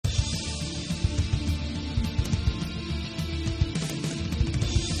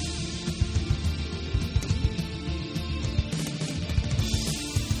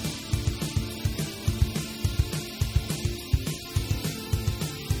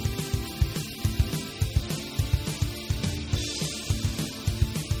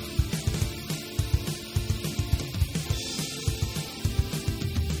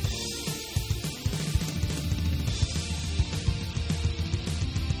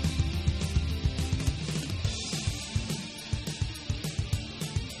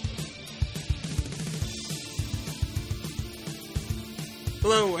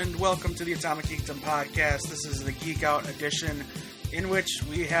Hello and welcome to the Atomic Geekdom podcast. This is the Geek Out edition in which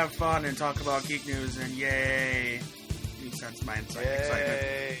we have fun and talk about geek news and yay! You sense my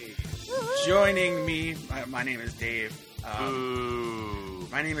excitement. Joining me, my name is Dave.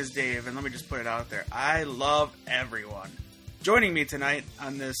 My name is Dave, and let me just put it out there. I love everyone. Joining me tonight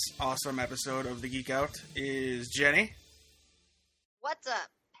on this awesome episode of the Geek Out is Jenny. What's up,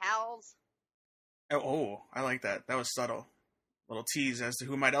 pals? Oh, I like that. That was subtle. Little tease as to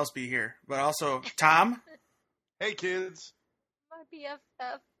who might else be here. But also, Tom. Hey, kids. My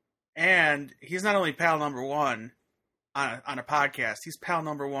BFF. And he's not only pal number one on a podcast, he's pal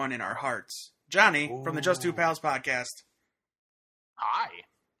number one in our hearts. Johnny from the Just Two Pals podcast. Hi.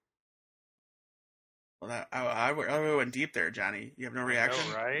 Well, I went deep there, Johnny. You have no reaction?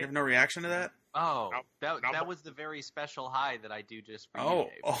 I know, right? You have no reaction to that? Oh, that was the very special hi that I do just for you,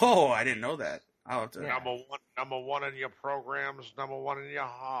 Dave. Oh, I didn't know that. I'll have to... Number one in your programs, number one in your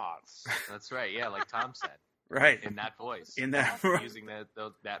hearts. That's right, yeah, like Tom said. Right. In that voice. In that using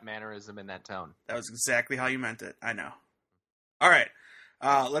that mannerism and that tone. That was exactly how you meant it. I know. All right.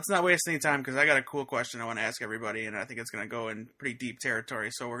 Let's not waste any time because I got a cool question I want to ask everybody, and I think it's going to go in pretty deep territory.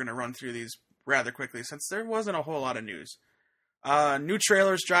 So we're going to run through these rather quickly since there wasn't a whole lot of news. New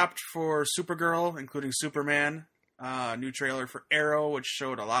trailers dropped for Supergirl, including Superman. New trailer for Arrow, which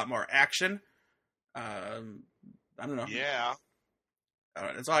showed a lot more action. I don't know. Yeah.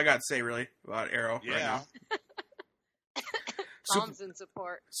 That's all I got to say, really, about Arrow right now. Tom's in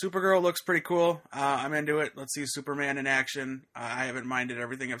support. Supergirl looks pretty cool. I'm into it. Let's see Superman in action. I haven't minded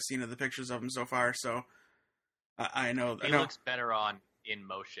everything I've seen of the pictures of him so far, so I know. He looks better in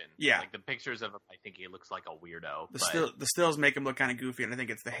motion. Yeah. Like the pictures of him, I think he looks like a weirdo. The stills make him look kind of goofy, and I think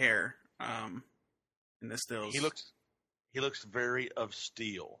it's the hair in the stills. He looks very of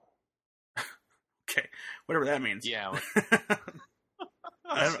steel. Okay, whatever that means. Yeah.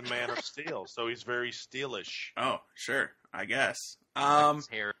 He's a man of steel, so he's very steelish. Oh, sure, I guess. His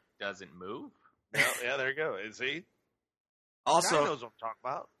hair doesn't move. Yeah, there you go. Is he? Also, God knows what I'm talking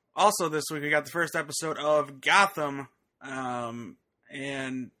about. Also, this week we got the first episode of Gotham, and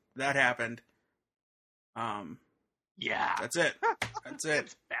that happened. Yeah, that's it. That's it.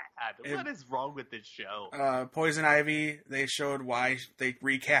 It's bad. What is wrong with this show? Poison Ivy. They showed why they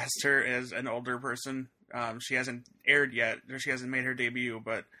recast her as an older person. She hasn't aired yet, or she hasn't made her debut,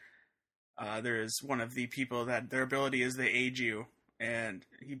 but there is one of the people that their ability is they age you, and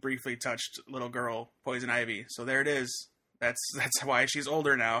he briefly touched little girl Poison Ivy. So there it is. That's why she's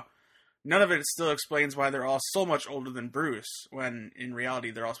older now. None of it still explains why they're all so much older than Bruce, when in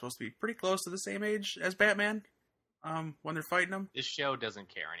reality they're all supposed to be pretty close to the same age as Batman. When they're fighting him. This show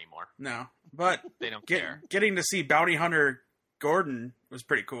doesn't care anymore. No, but they don't care. Getting to see Bounty Hunter Gordon was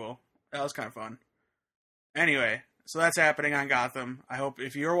pretty cool. That was kind of fun. Anyway, so that's happening on Gotham. I hope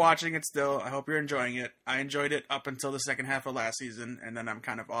if you're watching it still, I hope you're enjoying it. I enjoyed it up until the second half of last season, and then I'm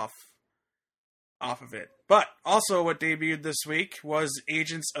kind of off of it. But also what debuted this week was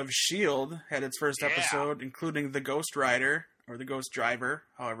Agents of S.H.I.E.L.D. had its first episode, including the Ghost Rider, or the Ghost Driver,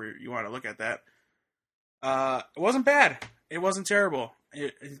 however you want to look at that. It wasn't bad. It wasn't terrible.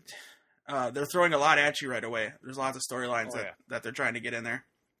 They're throwing a lot at you right away. There's lots of storylines that they're trying to get in there.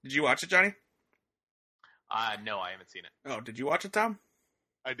 Did you watch it, Johnny? No, I haven't seen it. Oh, did you watch it, Tom?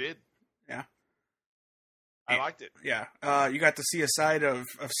 I did. Yeah. I liked it. Yeah. You got to see a side of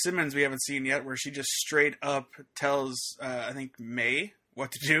Simmons we haven't seen yet, where she just straight up tells, I think, May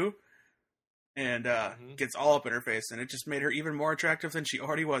what to do, and gets all up in her face, and it just made her even more attractive than she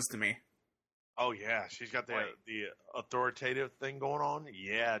already was to me. Oh, yeah. She's got the authoritative thing going on.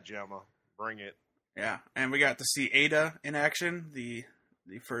 Yeah, Gemma. Bring it. Yeah. And we got to see Ada in action, the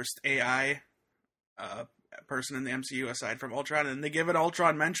first AI person in the MCU aside from Ultron, and they give it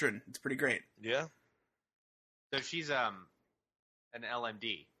Ultron mention. It's pretty great. Yeah. So she's an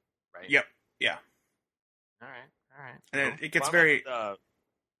LMD, right? Yep. Yeah. All right. And it gets very... Go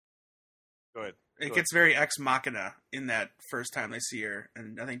ahead. It gets very ex machina in that first time they see her,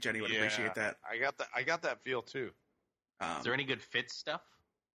 and I think Jenny would appreciate that. I got that feel too. Is there any good Fitz stuff?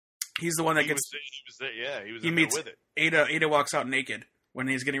 He's the one that gets. He meets with it. Ada walks out naked when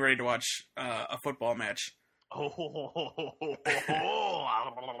he's getting ready to watch a football match.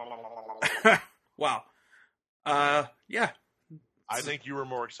 Wow. Yeah. I think you were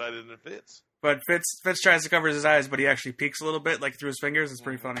more excited than Fitz. But Fitz tries to cover his eyes, but he actually peeks a little bit, like through his fingers. It's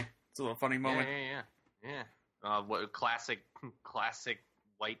pretty funny. It's a little funny moment. Yeah. What classic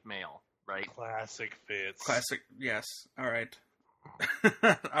white male, right? Classic Fitz. Classic. Yes. All right.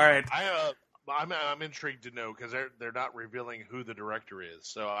 All right. I'm intrigued to know because they're not revealing who the director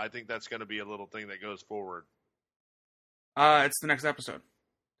is, so I think that's going to be a little thing that goes forward. It's the next episode,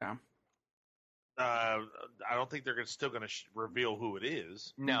 Tom. I don't think they're still going to reveal who it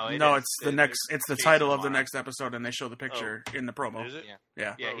is. No, it's the next. It's the title of the next episode, and they show the picture in the promo. Is it?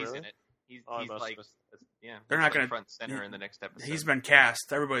 Yeah, Oh, he's really? in it. He's must like, have- They're not like gonna- front center in the next episode. He's been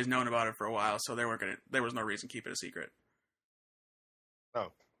cast. Everybody's known about it for a while, so they weren't gonna. There was no reason to keep it a secret.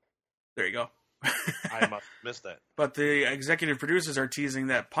 Oh. There you go. I must have missed that. But the executive producers are teasing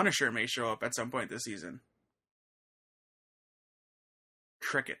that Punisher may show up at some point this season.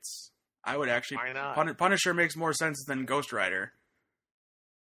 Crickets. I would actually. Why not? Punisher makes more sense than Ghost Rider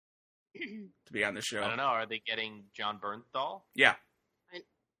to be on the show. I don't know. Are they getting John Bernthal? Yeah.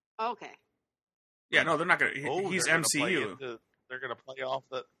 Okay. Yeah, no, they're not going to. Oh, He's they're gonna play MCU. they're going to play off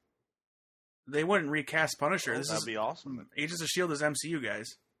the. They wouldn't recast Punisher. This That'd is be awesome. Agents of S.H.I.E.L.D. is MCU, guys.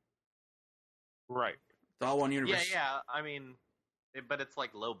 Right. It's all one universe. Yeah. I mean, but it's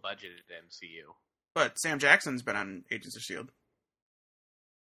like low budgeted MCU. But Sam Jackson's been on Agents of S.H.I.E.L.D.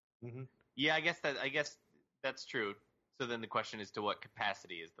 Mm-hmm. Yeah, I guess that's true. So then the question is, to what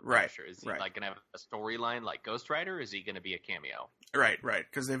capacity is the Right, Punisher? Is he right. like going to have a storyline like Ghost Rider? Or is he going to be a cameo? Right.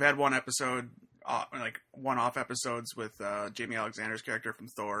 Because they've had one episode, like one-off episodes with Jamie Alexander's character from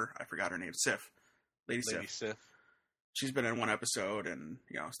Thor. I forgot her name. Sif. Lady Sif. She's been in one episode and,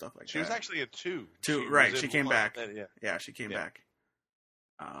 stuff like that. She was actually in two. Right. was She in came one. back. Yeah. She came Yeah. back.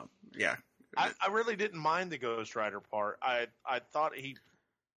 Yeah. I really didn't mind the Ghost Rider part. I thought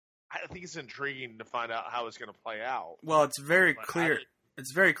I think it's intriguing to find out how it's going to play out. Well, it's very But clear.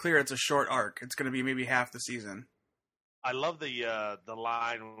 It's very clear it's a short arc. It's going to be maybe half the season. I love the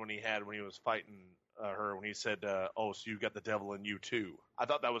line when he was fighting her when he said, "Oh, so you got the devil in you too." I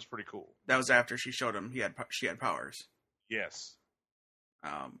thought that was pretty cool. That was after she showed him she had powers. Yes.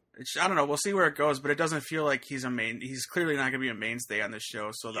 I don't know. We'll see where it goes, but it doesn't feel like he's He's clearly not going to be a mainstay on this show.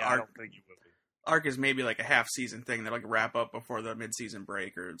 So the I arc don't think you will be. arc is maybe like a half season thing that like wrap up before the mid season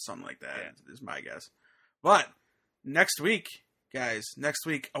break or something like that. Is my guess. But next week, guys,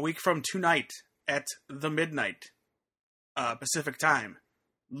 a week from tonight at the midnight Pacific time,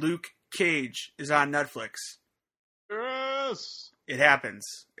 Luke Cage is on Netflix. Yes. It happens.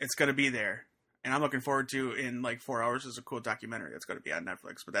 It's going to be there. And I'm looking forward to, in like 4 hours, there's a cool documentary that's going to be on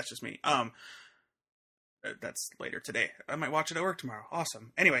Netflix, but that's just me. That's later today. I might watch it at work tomorrow.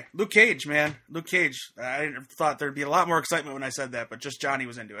 Awesome. Anyway, Luke Cage, man. Luke Cage. I thought there'd be a lot more excitement when I said that, but just Johnny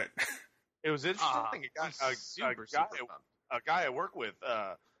was into it. It was interesting. Super A guy I work with,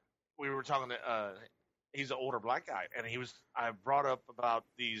 we were talking to, he's an older black guy, and I brought up about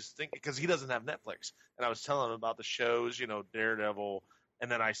these things, because he doesn't have Netflix, and I was telling him about the shows, Daredevil, and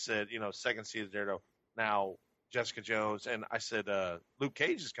then I said, second season of Daredevil, now Jessica Jones, and I said, Luke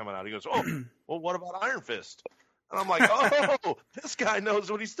Cage is coming out. He goes, oh, well, what about Iron Fist? And I'm like, oh, this guy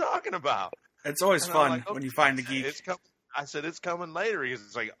knows what he's talking about. It's always And I'm fun like, when okay. you find the geek. I said, it's coming later.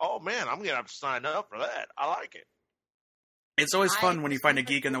 He's like, oh, man, I'm going to have to sign up for that. I like it. It's always fun when you find a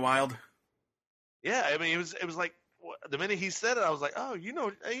geek in the wild. Yeah, I mean, it was like, the minute he said it, I was like, oh, you know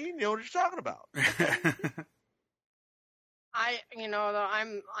what you're talking about.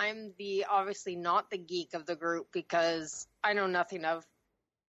 I'm the obviously not the geek of the group because I know nothing of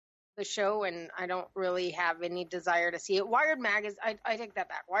the show and I don't really have any desire to see it. Wired Magazine, I take that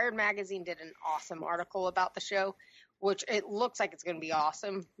back. Wired Magazine did an awesome article about the show, which it looks like it's going to be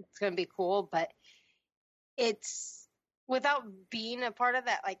awesome. It's going to be cool, but it's without being a part of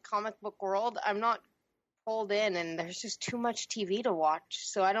that like comic book world, I'm not pulled in and there's just too much TV to watch.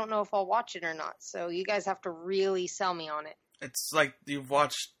 So I don't know if I'll watch it or not. So you guys have to really sell me on it. It's like you've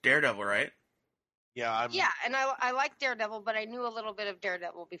watched Daredevil, right? Yeah, and I like Daredevil, but I knew a little bit of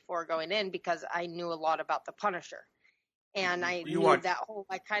Daredevil before going in because I knew a lot about the Punisher. And I knew that whole,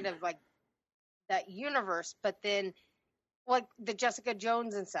 like, kind of, like, that universe. But then, like, the Jessica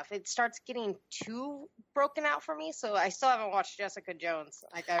Jones and stuff, it starts getting too broken out for me, so I still haven't watched Jessica Jones.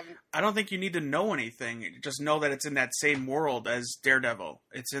 I don't think you need to know anything. Just know that it's in that same world as Daredevil.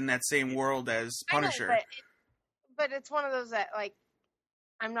 It's in that same world as Punisher. I know, but it's one of those that, like,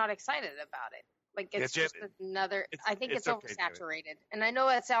 I'm not excited about it. Like, it's just another... I think it's oversaturated. And I know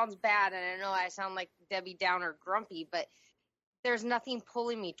that sounds bad, and I know I sound like Debbie Downer grumpy, but there's nothing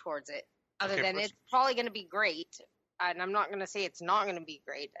pulling me towards it other than it's probably going to be great. And I'm not going to say it's not going to be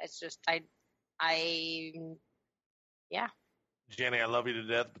great. It's just, yeah. Jenny, I love you to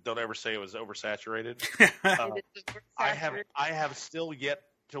death, but don't ever say it was oversaturated. I have still yet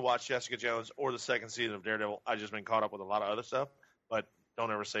to watch Jessica Jones or the second season of Daredevil. I've just been caught up with a lot of other stuff, but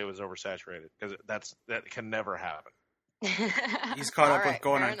don't ever say it was oversaturated because that can never happen. He's caught up with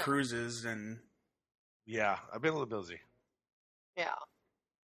going on cruises and... Yeah, I've been a little busy. Yeah.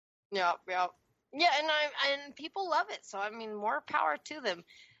 Yeah, and people love it. So I mean, more power to them.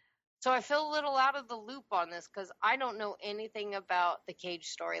 So I feel a little out of the loop on this because I don't know anything about the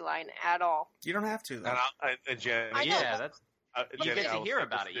Cage storyline at all. You don't have to, though. You get to hear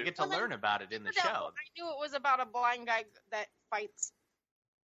about it. You get to learn about it in the show. I knew it was about a blind guy that fights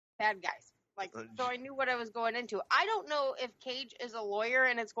bad guys. So I knew what I was going into. I don't know if Cage is a lawyer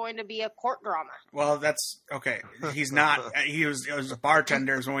and it's going to be a court drama. Well, that's okay. He's not. He was a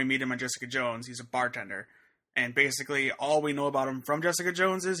bartender when we meet him on Jessica Jones. He's a bartender. And basically, all we know about him from Jessica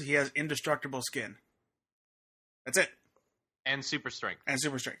Jones is he has indestructible skin. That's it. And super strength.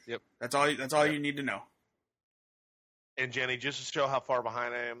 Yep. That's all you need to know. And Jenny, just to show how far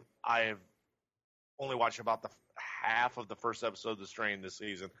behind I am, I have only watched about the half of the first episode of The Strain this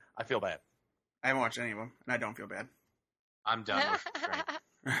season. I feel bad. I haven't watched any of them, and I don't feel bad. I'm done with The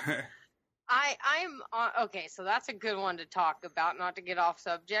Strain. I'm okay. So that's a good one to talk about. Not to get off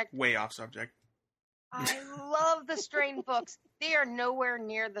subject. Way off subject. I love the Strain books. They are nowhere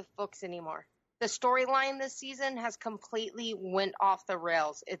near the books anymore. The storyline this season has completely went off the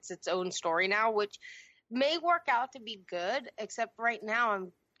rails. It's its own story now, which may work out to be good, except right now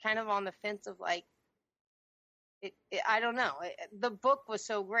I'm kind of on the fence of I don't know. The book was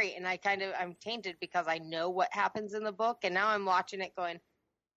so great, and I'm tainted because I know what happens in the book, and now I'm watching it going,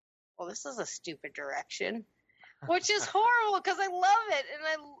 well, this is a stupid direction, which is horrible because I love it,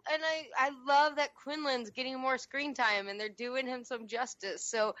 and I love that Quinlan's getting more screen time, and they're doing him some justice.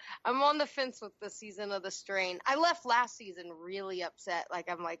 So I'm on the fence with this season of The Strain. I left last season really upset.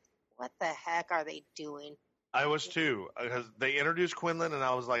 I'm like, what the heck are they doing? I was too, because they introduced Quinlan, and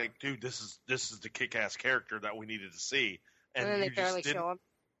I was like, dude, this is the kick-ass character that we needed to see. And then they barely show him.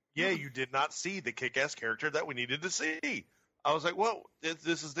 Yeah, you did not see the kick-ass character that we needed to see. I was like, well,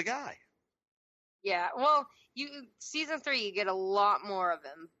 this is the guy. Yeah, well, season 3, you get a lot more of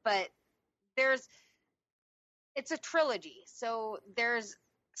him, but it's a trilogy, so there's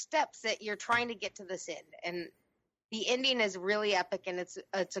steps that you're trying to get to this end, and the ending is really epic, and it's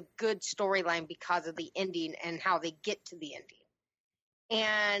a good storyline because of the ending and how they get to the ending.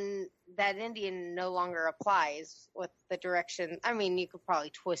 And that ending no longer applies with the direction. I mean, you could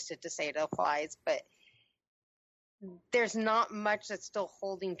probably twist it to say it applies, but there's not much that's still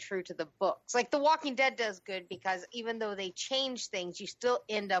holding true to the books. Like The Walking Dead does good because even though they change things, you still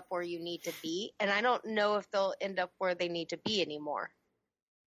end up where you need to be. And I don't know if they'll end up where they need to be anymore.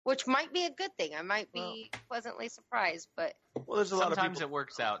 Which might be a good thing. I might be pleasantly surprised, but there's a lot of people. Sometimes it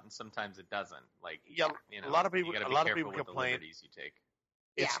works out, and sometimes it doesn't. A lot of people complain. The you take.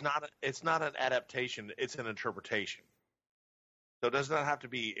 It's not an adaptation. It's an interpretation. So it does not have to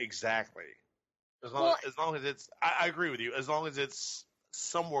be exactly. As long as it's, I agree with you. As long as it's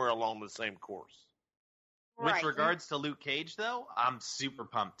somewhere along the same course. Right. With regards to Luke Cage, though, I'm super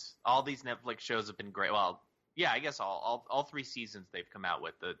pumped. All these Netflix shows have been great. Well. Yeah, I guess all 3 seasons they've come out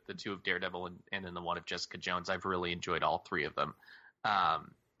with, the 2 of Daredevil and then the 1 of Jessica Jones. I've really enjoyed all 3 of them.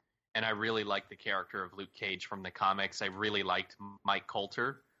 And I really like the character of Luke Cage from the comics. I really liked Mike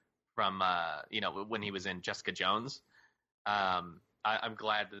Coulter from, when he was in Jessica Jones. I'm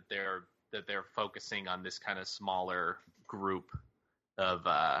glad that they're focusing on this kind of smaller group of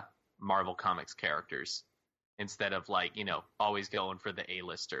Marvel Comics characters instead of always going for the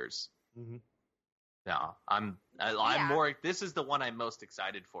A-listers. Mm-hmm. No, I'm more. This is the one I'm most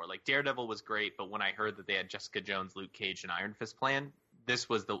excited for. Daredevil was great, but when I heard that they had Jessica Jones, Luke Cage, and Iron Fist planned, this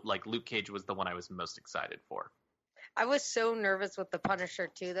was Luke Cage was the one I was most excited for. I was so nervous with The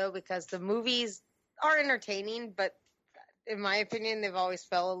Punisher too, though, because the movies are entertaining, but in my opinion, they've always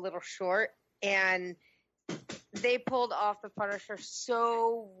fell a little short, and they pulled off The Punisher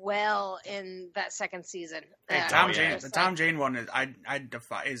so well in that second season. Hey, the Tom Jane one is I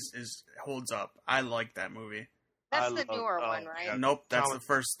defy is holds up. I like that movie. That's the newer one, right? Yeah. Nope, that's the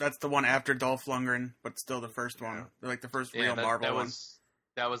first. That's the one after Dolph Lundgren, but still the first one. They're the first real Marvel one.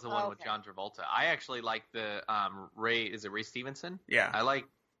 That was the one with John Travolta. I actually like the Ray. Is it Ray Stevenson? Yeah, I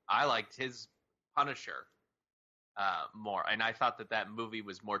liked his Punisher more, and I thought that movie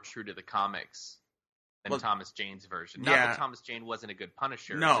was more true to the comics than Thomas Jane's version. Not that Thomas Jane wasn't a good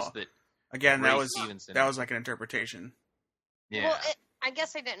Punisher. No. Just that again, Ray that was like an interpretation. Yeah. Well, I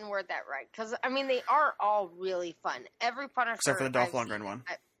guess I didn't word that right because I mean they are all really fun. Every Punisher, except for the Dolph Lundgren one.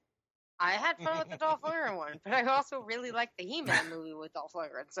 I had fun with the Dolph Lundgren one, but I also really liked the He-Man movie with Dolph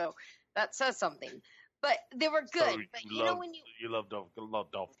Lundgren, so that says something. But they were good. So but you know when you love Dolph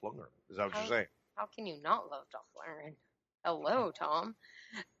Lundgren, is that what you're saying? How can you not love Dolph Lundgren? Hello, Tom.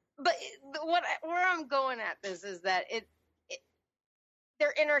 But where I'm going at this is that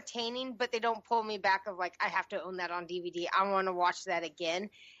they're entertaining, but they don't pull me back of I have to own that on DVD. I want to watch that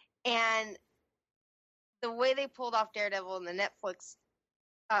again. And the way they pulled off Daredevil in the Netflix,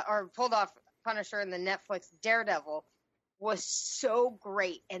 or pulled off Punisher in the Netflix Daredevil, was so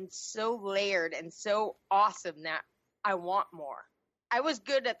great and so layered and so awesome that I want more. I was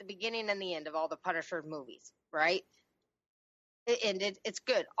good at the beginning and the end of all the Punisher movies, right? It ended. It's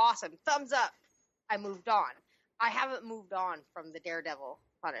good. Awesome. Thumbs up. I moved on. I haven't moved on from the Daredevil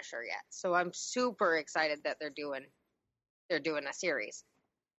Punisher yet. So I'm super excited that they're doing a series.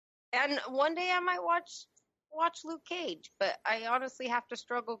 And one day I might watch Luke Cage, but I honestly have to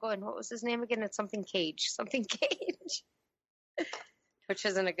struggle going, what was his name again? It's something Cage. Something Cage. Which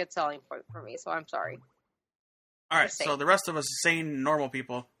isn't a good selling point for me, so I'm sorry. All right, so the rest of us sane, normal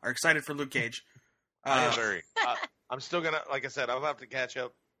people are excited for Luke Cage. I am very. I'm still gonna, like I said, I'm gonna have to catch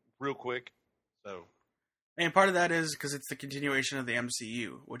up real quick. So, and part of that is because it's the continuation of the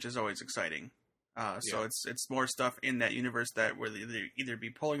MCU, which is always exciting. So it's more stuff in that universe that we'll either be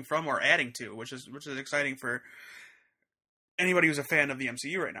pulling from or adding to, which is exciting for anybody who's a fan of the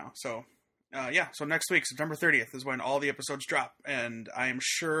MCU right now. So. So next week, September 30th, is when all the episodes drop, and I am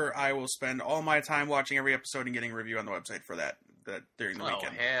sure I will spend all my time watching every episode and getting a review on the website for that during the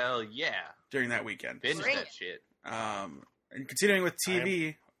weekend. Oh, hell yeah. During that weekend. Binge that shit. And continuing with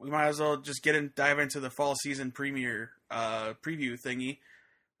TV, we might as well just dive into the fall season premiere preview thingy.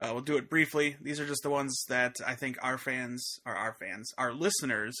 We'll do it briefly. These are just the ones that I think our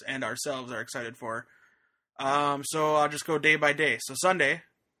listeners, and ourselves are excited for. So I'll just go day by day. So Sunday...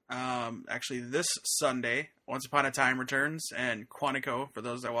 actually this Sunday, Once Upon a Time returns, and Quantico, for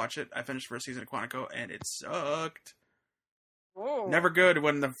those that watch it. I finished first season of Quantico, and it sucked. Whoa. Never good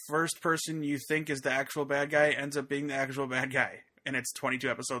when the first person you think is the actual bad guy ends up being the actual bad guy, and it's 22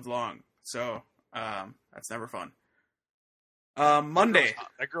 episodes long. So, that's never fun. Monday.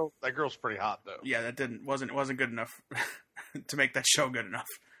 That girl's pretty hot, though. Yeah, that wasn't good enough to make that show good enough.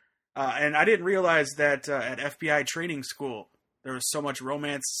 And I didn't realize that at FBI training school, there was so much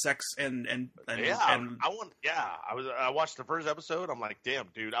romance, sex, and I watched the first episode. I'm like, damn,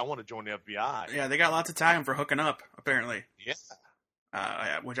 dude, I want to join the FBI. Yeah, they got lots of time for hooking up, apparently. Yeah.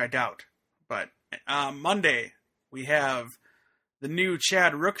 Which I doubt. But Monday, we have the new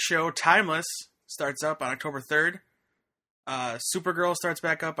Chad Rook show, Timeless, starts up on October 3rd. Supergirl starts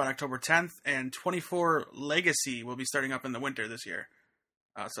back up on October 10th, and 24 Legacy will be starting up in the winter this year.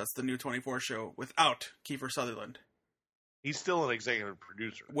 So that's the new 24 show without Kiefer Sutherland. He's still an executive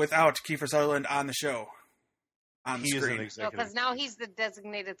producer. Without Kiefer Sutherland on the show. On the screen. Is an executive. Because now he's the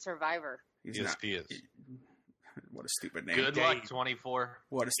designated survivor. He is. What a stupid name. Good luck, 24.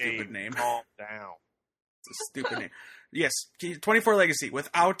 What a stupid name. Calm down. It's a stupid name. Yes, 24 Legacy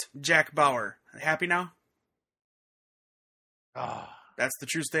without Jack Bauer. Happy now? That's the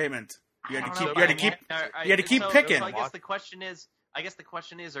true statement. You had to keep picking. So I guess the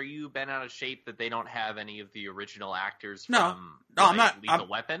question is, are you bent out of shape that they don't have any of the original actors from I'm not. Lethal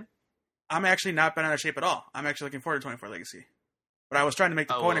Weapon? I'm actually not bent out of shape at all. I'm actually looking forward to 24 Legacy. But I was trying to make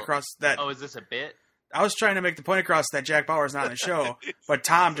the point across that... Oh, is this a bit? I was trying to make the point across that Jack Bauer's not on the show, but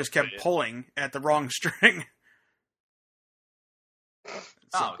Tom just kept pulling at the wrong string.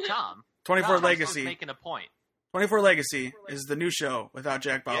 Tom. 24 Legacy. Making a point. 24 Legacy is the new show without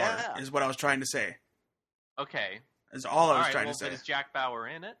Jack Bauer, is what I was trying to say. Okay. Is all I was trying to say. Is Jack Bauer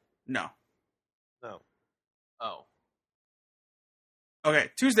in it? No. Oh. Okay,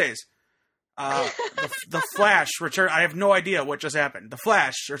 Tuesdays. The Flash return. I have no idea what just happened. The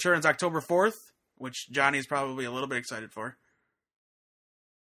Flash returns October 4th, which Johnny's probably a little bit excited for.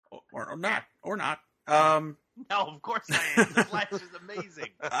 Or not. No, of course I am. The Flash is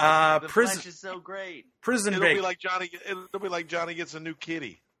amazing. The Flash is so great. Prison It'll Break. be like Johnny gets a new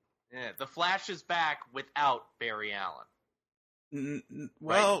kitty. Yeah, the Flash is back without Barry Allen.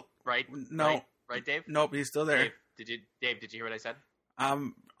 Well, right? No. Right, Dave? Nope, he's still there. Dave, did you hear what I said?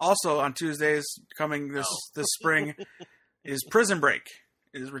 Also on Tuesdays, coming this spring, is Prison Break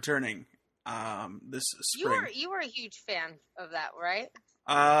is returning. This spring. You were a huge fan of that, right?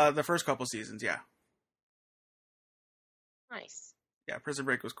 The first couple seasons, yeah. Nice. Yeah, Prison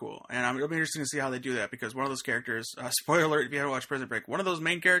Break was cool. And it'll be interesting to see how they do that, because one of those characters, spoiler alert if you haven't watched Prison Break, one of those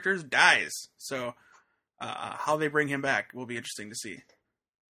main characters dies. So, how they bring him back will be interesting to see.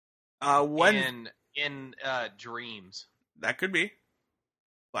 In dreams. That could be.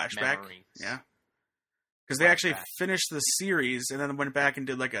 Flashback. Memories. Yeah. Because they actually finished the series and then went back and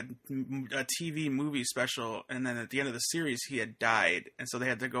did like a TV movie special, and then at the end of the series he had died, and so they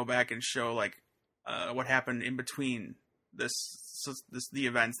had to go back and show like what happened in between the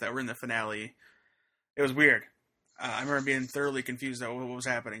events that were in the finale. It was weird. I remember being thoroughly confused about what was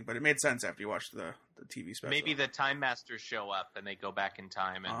happening, but it made sense after you watched the TV special. Maybe the Time Masters show up and they go back in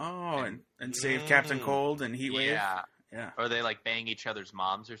time and save Captain Cold and Heatwave. Yeah. Or they like bang each other's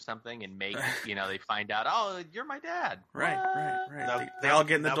moms or something and make, they find out, oh, you're my dad. Right. Now, They all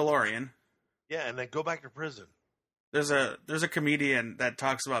get in the DeLorean. Yeah, and then go back to prison. There's a comedian that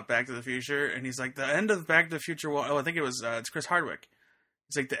talks about Back to the Future, and he's like, the end of Back to the Future 1, I think it's Chris Hardwick.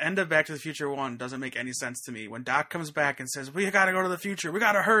 It's like, the end of Back to the Future 1 doesn't make any sense to me. When Doc comes back and says, we gotta go to the future, we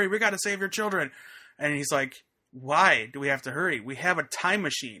gotta hurry, we gotta save your children. And he's like, why do we have to hurry? We have a time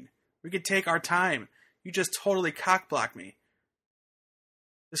machine. We could take our time. You just totally cockblock me.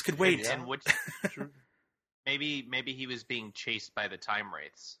 This could wait. And maybe he was being chased by the time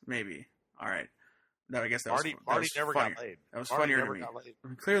wraiths. Maybe. All right. No, I guess that Marty was never funny. got laid. That was Marty funnier never to me. got laid.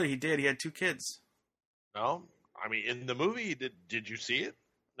 Clearly he did. He had 2 kids. No, I mean in the movie, did you see it?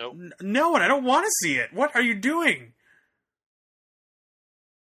 Nope. No, and I don't want to see it. What are you doing?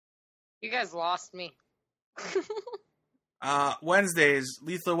 You guys lost me. Wednesdays,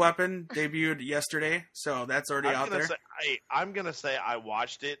 Lethal Weapon debuted yesterday, so that's already out there. I'm gonna say I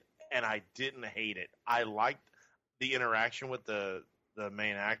watched it and I didn't hate it. I liked the interaction with the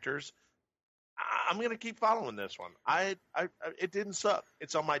main actors. I'm gonna keep following this one. It didn't suck.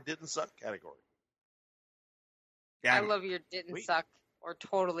 It's on my didn't suck category. Yeah, I love your didn't suck or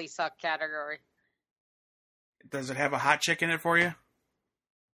totally suck category. Does it have a hot chick in it for you?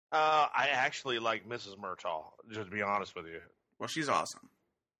 I actually like Mrs. Murtaugh, just to be honest with you. Well, she's awesome.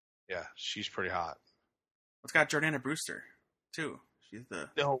 Yeah, she's pretty hot. It's got Jordana Brewster, too. She's the...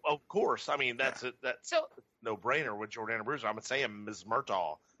 No, of course. I mean, that's a no-brainer with Jordana Brewster. I'm saying Mrs.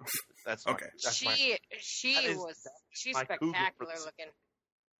 Murtaugh. That's okay. She's spectacular looking.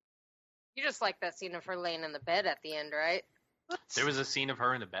 You just like that scene of her laying in the bed at the end, right? There was a scene of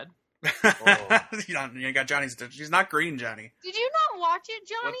her in the bed? You got Johnny's attention. She's not green, Johnny. Did you not watch it,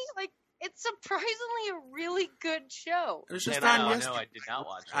 Johnny? Like, it's surprisingly a really good show. It was just on yesterday. No, I did not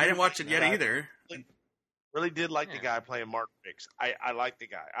watch it. I didn't watch it yet either. Really did like the guy playing Martin Fix. I like the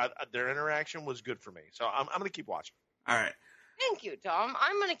guy. Their interaction was good for me, so I'm going to keep watching. All right. Thank you, Tom.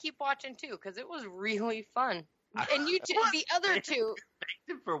 I'm going to keep watching too because it was really fun. And you did the other two. Thank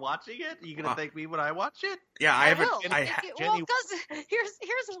you for watching it. Are you going to thank me when I watch it? Yeah, I haven't. Here's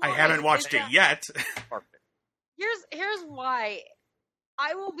why. I haven't watched it yet. Here's why.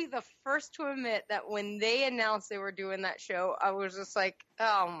 I will be the first to admit that when they announced they were doing that show, I was just like,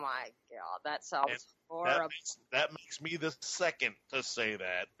 "Oh my god, that sounds horrible." That makes me the second to say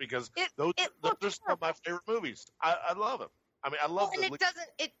that because those are some of my favorite movies. I love them. I mean, I love them. And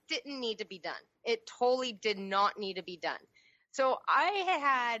it didn't need to be done. It totally did not need to be done. So I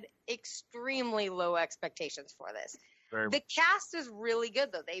had extremely low expectations for this. The cast is really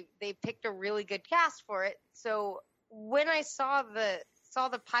good, though. They picked a really good cast for it. So when I saw the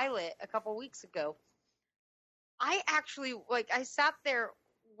pilot a couple weeks ago, I actually I sat there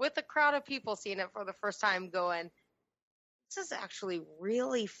with a crowd of people seeing it for the first time, going, "This is actually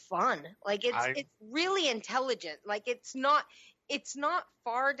really fun. Like it's really intelligent. Like it's not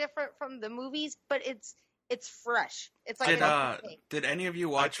far different from the movies, but it's fresh. It's like did any of you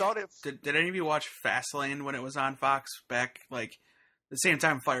watch? Did any of you watch Fastlane when it was on Fox back the same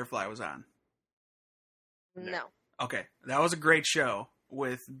time Firefly was on? No. Okay, that was a great show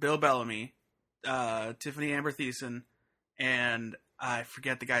with Bill Bellamy, Tiffany Amber Thiessen, and I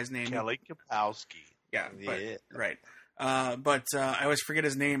forget the guy's name. Kelly Kapowski. Yeah. Right. But I always forget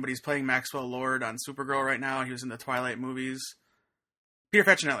his name, but he's playing Maxwell Lord on Supergirl right now. He was in the Twilight movies. Peter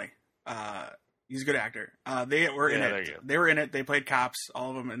Facinelli. He's a good actor. They were in it. They were in it. They played cops,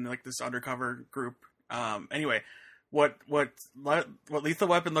 all of them in this undercover group. Anyway, what Lethal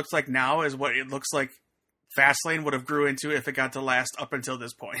Weapon looks like now is what it looks like Fastlane would have grew into if it got to last up until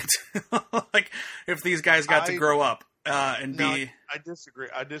this point. If these guys got to grow up. I disagree.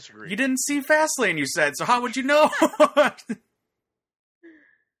 You didn't see Fastlane, you said, so how would you know?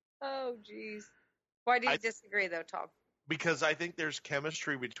 Oh, jeez. Why do you disagree, though, Tom? Because I think there's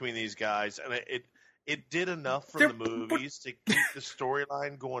chemistry between these guys, and it did enough for the movies to keep the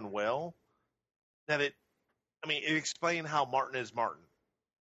storyline going well. That it explained how Martin is Martin,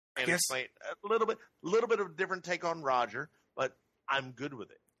 and explained a little bit of a different take on Roger, but I'm good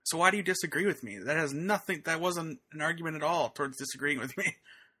with it. So why do you disagree with me? That wasn't an argument at all towards disagreeing with me.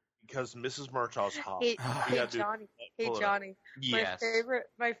 Because Mrs. Murtaugh's hot. Hey, Johnny. Yes.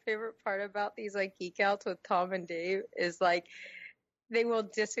 My favorite part about these geek outs with Tom and Dave is they will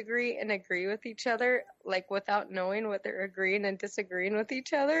disagree and agree with each other without knowing what they're agreeing and disagreeing with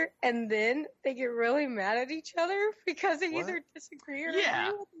each other, and then they get really mad at each other because they either disagree or agree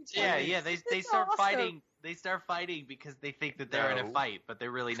with each other. Yeah. They start fighting. They start fighting because they think that they're in a No. fight, but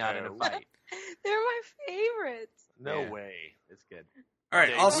they're really not in a No. fight. They're my favorites. No Yeah. way. It's good. All right.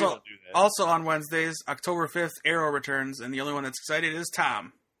 Dave, we Also, don't do that. also on Wednesdays, October 5th, Arrow returns, and the only one that's excited is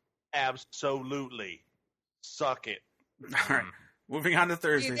Tom. Absolutely. Suck it. All right. Moving on to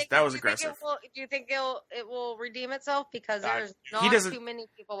Thursdays. That was aggressive. Do you think it will redeem itself? Because I- there's He not doesn't- too many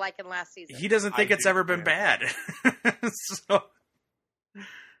people liking last season. He doesn't think I it's do, ever been yeah. bad. So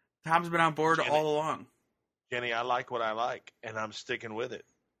Tom's been on board Jenny. all along. Jenny, I like what I like, and I'm sticking with it.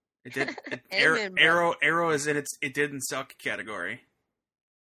 It did. Amen, bro. Arrow is in its it didn't suck category.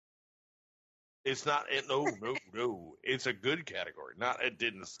 It's not. No. It's a good category. Not it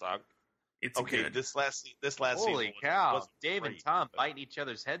didn't suck. It's Okay, good. this last Holy season cow. wasn't Dave and great, Tom but- biting each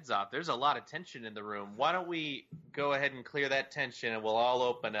other's heads off. There's a lot of tension in the room. Why don't we go ahead and clear that tension and we'll all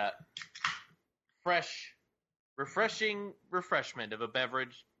open a refreshing refreshment of a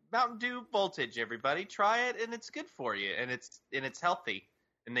beverage. Mountain Dew Voltage, everybody. Try it and it's good for you and it's healthy.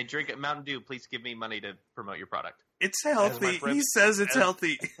 And they drink it Mountain Dew. Please give me money to promote your product. It's my healthy. friend- He says it's as-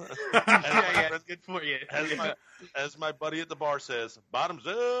 healthy. yeah, it's good for you. As my buddy at the bar says, bottoms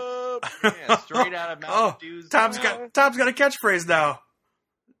up. Yeah, straight out of Mountain Oh, Dew's. Tom's got a catchphrase now.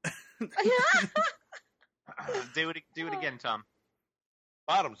 Do it again, Tom.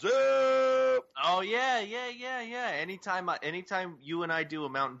 Bottoms up. Oh yeah. Anytime you and I do a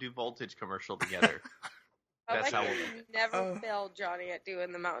Mountain Dew Voltage commercial together. I That's like how that we'll you never failed Johnny at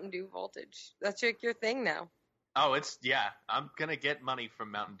doing the Mountain Dew Voltage. That's your thing now. Oh, I'm gonna get money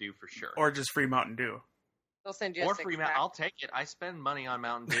from Mountain Dew for sure. Or just free Mountain Dew. They'll send you Or a free six-pack. I'll take it. I spend money on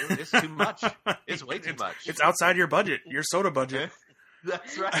Mountain Dew. It's too much. It's way too much. It's outside your budget, your soda budget.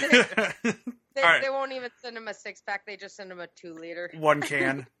 That's right. They, All right. they won't even send him a 6-pack. They just send him a 2-liter. 1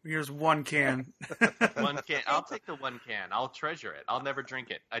 can. Here's 1 can. One can. I'll take the 1 can. I'll treasure it. I'll never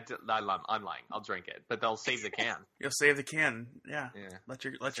drink it. I'm lying. I'll drink it, but they'll save the can. You'll save the can. Yeah. Yeah. Let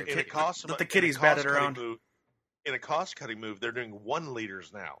In the a kitties cost-cutting bat it around. in a cost-cutting move, they're doing 1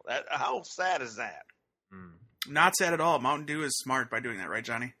 liters now. How sad is that? Mm. Not sad at all. Mountain Dew is smart by doing that, right,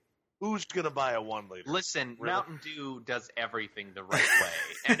 Johnny? Who's gonna buy a 1 liter? Listen, Really? Mountain Dew does everything the right way,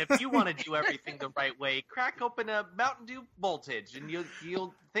 and if you want to do everything the right way, crack open a Mountain Dew Voltage, and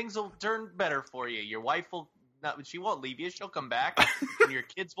you'll things will turn better for you. Your wife she won't leave you; she'll come back, and your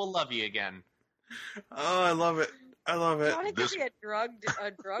kids will love you again. Oh, I love it. I love it. Johnny could be a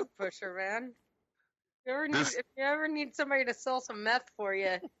drug pusher, man. If you ever need somebody to sell some meth for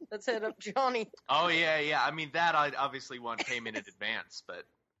you, let's hit up Johnny. Oh yeah. I mean that I obviously want payment in advance, but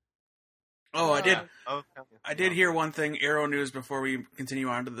Oh, I did. I did No. hear one thing. Arrow news before we continue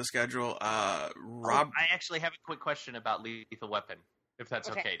on to the schedule. Rob, I actually have a quick question about Lethal Weapon, if that's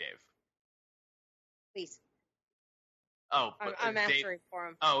Okay. okay, Dave. Please. Oh, I'm Dave, answering for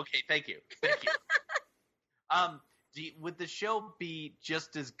him. Oh, okay. Thank you. Would the show be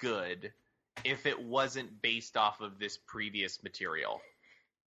just as good if it wasn't based off of this previous material?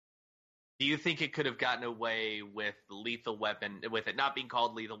 Do you think it could have gotten away with Lethal Weapon, with it not being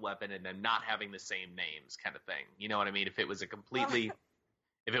called Lethal Weapon and then not having the same names, kind of thing? You know what I mean? If it was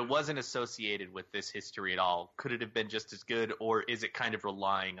if it wasn't associated with this history at all, could it have been just as good, or is it kind of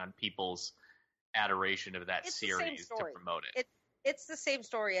relying on people's adoration of that It's the same series to story. promote it? It's the same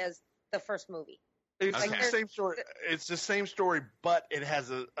story as the first movie. It's Okay. the same story. It's the same story, but it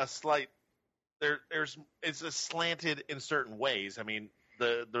has a slight. It's a slanted in certain ways. I mean,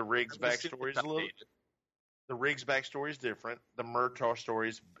 the Riggs backstory is a little. The Riggs backstory is different. The Murtaugh story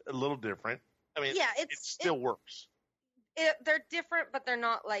is a little different. I mean, Yeah, it still works. they're different, but they're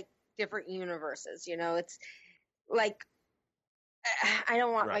not like different universes. You know, it's like I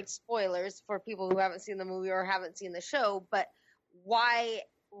don't want Right. like spoilers for people who haven't seen the movie or haven't seen the show, but why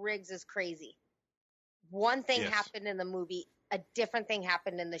Riggs is crazy. One thing Yes. happened in the movie, a different thing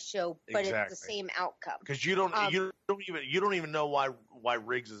happened in the show, but it's the Exactly. same outcome. Because you don't even know why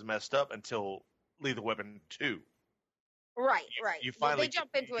Riggs is messed up until Lethal Weapon 2. Right. You Well, finally they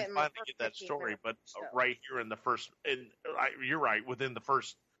jump into it in the finally first get that 15 story, minutes but of the show. right here in the first, you're right, within the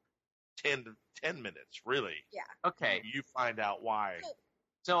first 10 minutes, really, Okay. you find out why.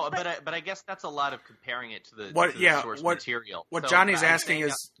 So, but I guess that's a lot of comparing it to the, What- to the yeah, source what- material. what So, Johnny's but I'm asking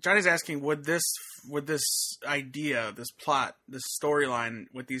saying, is would this idea, this plot, this storyline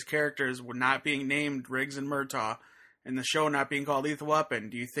with these characters not being named Riggs and Murtaugh, and the show not being called Lethal Weapon,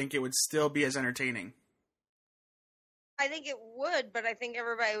 do you think it would still be as entertaining? I think it would, but I think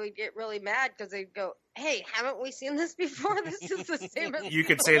everybody would get really mad because they'd go, "Hey, haven't we seen this before? This is the same as." You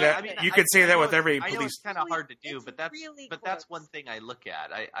could say that. I mean, you could say that with know every I know police. it's kind of hard to do, It's but that's really that's close. one thing I look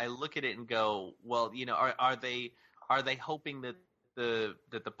at. I look at it and go, well, you know, are they hoping that the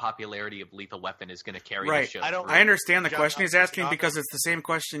popularity of Lethal Weapon is going to carry Right. the show. I don't- through. I understand the John, question he's asking John- because it's the same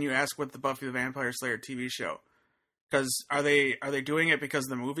question you asked with the Buffy the Vampire Slayer TV show. Because are they doing it because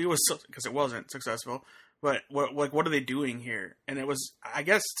the movie was because it wasn't successful? But what are they doing here? And it was, I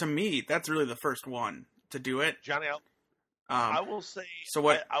guess, to me, that's really the first one to do it. Johnny, I will say. so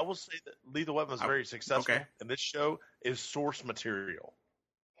what- I will say that Lethal Weapon was very successful, okay. and this show is source material.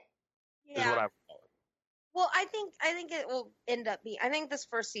 Is Yeah. what I would call it. Well, I think it will end up being. I think this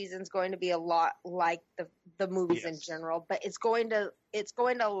first season is going to be a lot like the movies in Yes. general, but it's going to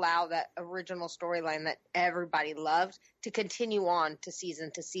allow that original storyline that everybody loved to continue on to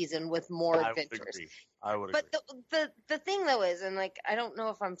season with more I would adventures. agree. I would But agree. the thing though is, and like I don't know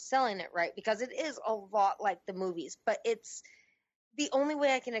if I'm selling it right because it is a lot like the movies, but it's the only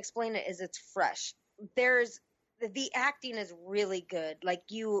way I can explain it is it's fresh. The acting is really good. Like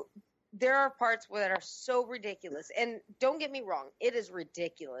there are parts that are so ridiculous, and don't get me wrong, it is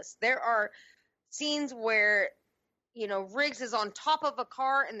ridiculous. There are scenes where Riggs is on top of a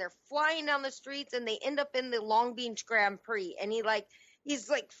car and they're flying down the streets and they end up in the Long Beach Grand Prix, and he's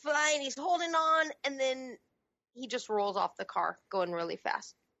flying, he's holding on, and then he just rolls off the car going really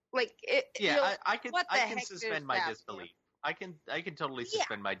fast. Like it. Yeah, I can what the I can heck suspend is my that, disbelief. I can totally Yeah,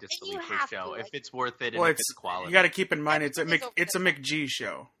 suspend my disbelief you for have the show to, if like- it's worth it and Well, if it's quality. you got to keep in mind it's a Everything is it's a okay. McG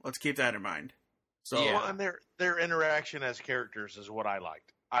show. Let's keep that in mind. So Yeah. Well, and their interaction as characters is what I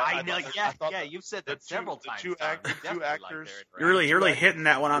liked. I know. I thought Yeah. You've said that several times. two Tom. act- You the two definitely liked actors- their you're interaction. really hitting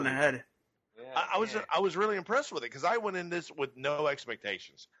that one on the head. I was really impressed with it because I went in this with no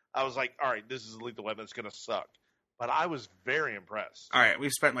expectations. I was like, all right, this is a Lethal Weapon. It's going to suck. But I was very impressed. All right,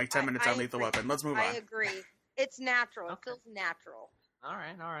 we've spent like 10 I- minutes I on Lethal agree. Weapon. Let's move I on. agree. It's natural. It Okay. feels natural. All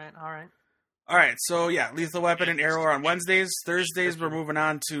right. All right, so yeah, Lethal Weapon and Arrow are on Wednesdays. Thursdays, we're moving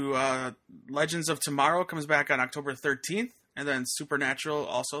on to Legends of Tomorrow comes back on October 13th, and then Supernatural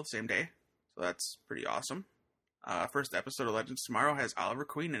also the same day. So that's pretty awesome. First episode of Legends of Tomorrow has Oliver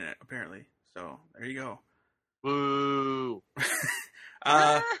Queen in it, apparently. So there you go. Woo!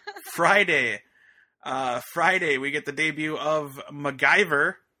 Friday, we get the debut of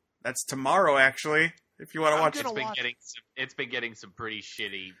MacGyver. That's tomorrow, actually. If you want to I'm watch gonna it, It's been getting some pretty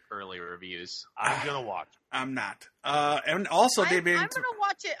shitty early reviews. I'm going to watch. I'm not. And also I'm debuting. gonna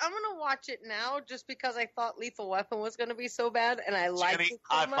watch it. I'm gonna watch it now just because I thought Lethal Weapon was gonna be so bad, and I liked Jenny, it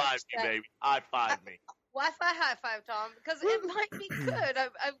so high much. five me, baby. High five me. Wi-Fi high five, Tom, because it might be good.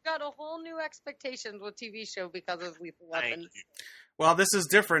 I've got a whole new expectations with TV show because of Lethal Thank Weapons. you. Well, this is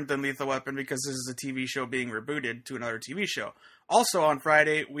different than Lethal Weapon because this is a TV show being rebooted to another TV show. Also on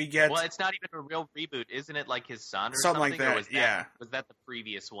Friday, we get... Well, it's not even a real reboot, isn't it? Like his son or Something like Or that, was yeah. Was that the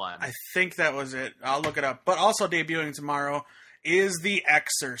previous one? I think that was it. I'll look it up. But also debuting tomorrow is The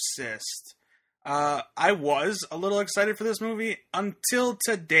Exorcist. I was a little excited for this movie until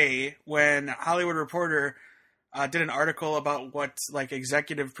today when Hollywood Reporter did an article about what like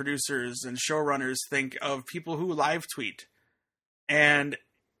executive producers and showrunners think of people who live tweet. And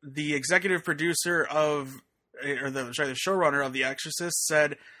the executive producer the showrunner of The Exorcist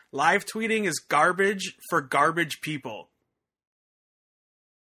said, live tweeting is garbage for garbage people.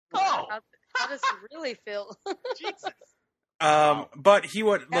 Oh! How does he really feel? Jesus. But he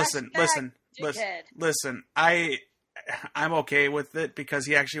would listen. Dickhead. I'm okay with it because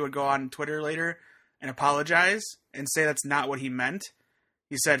he actually would go on Twitter later and apologize and say that's not what he meant.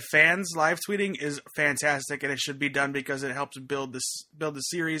 He said fans live tweeting is fantastic and it should be done because it helps build the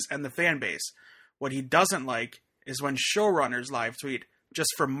series and the fan base. What he doesn't like is when showrunners live tweet just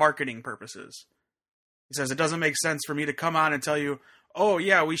for marketing purposes. He says it doesn't make sense for me to come on and tell you, oh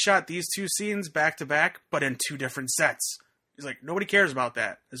yeah, we shot these two scenes back to back, but in two different sets. He's like, nobody cares about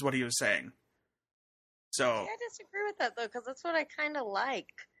that, is what he was saying. So I disagree with that though, because that's what I kind of like.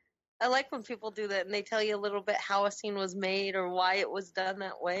 I like when people do that and they tell you a little bit how a scene was made or why it was done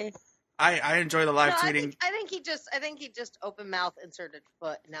that way. I enjoy the live tweeting. I think he just open mouth inserted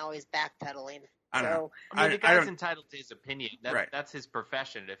foot. Now he's backpedaling. I don't know. I mean, the I guy's don't- entitled to his opinion. Right. That's his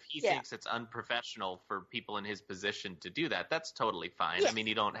profession. If he Yeah. thinks it's unprofessional for people in his position to do that, that's totally fine. Yeah. I mean,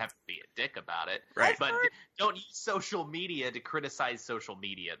 you don't have to be a dick about it. Right. But don't use social media to criticize social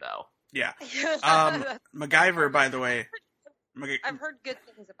media, though. Yeah. MacGyver, by the way. I've heard good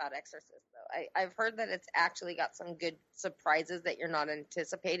things about Exorcist, though. I've heard that it's actually got some good surprises that you're not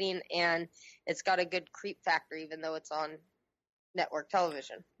anticipating, and it's got a good creep factor, even though it's on network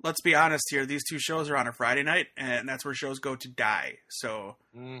television. Let's be honest here. These two shows are on a Friday night, and that's where shows go to die. So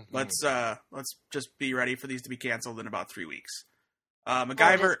let's just be ready for these to be canceled in about 3 weeks.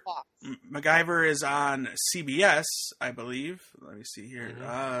 MacGyver. MacGyver is on CBS, I believe. Let me see here. In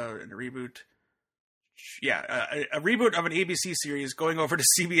a reboot. a reboot of an ABC series going over to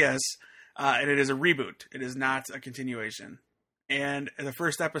CBS, and it is a reboot. It is not a continuation. And the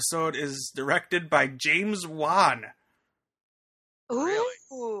first episode is directed by James Wan. Really?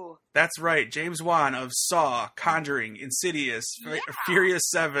 Ooh. That's right, James Wan of Saw, Conjuring, Insidious, Furious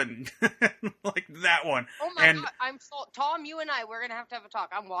 7, like that one. Oh my And- god! I'm so Tom. You and we're gonna have to have a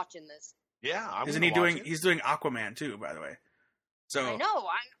talk. I'm watching this. Yeah, Isn't he doing? He's doing Aquaman too, by the way. So I know.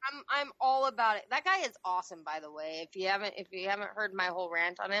 I'm all about it. That guy is awesome, by the way. If you haven't heard my whole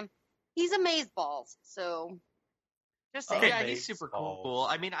rant on him, he's amazeballs. So just saying. Okay. Yeah, he's super cool.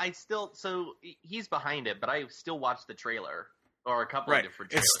 I mean, he's behind it, but I still watched the trailer or a couple Right. of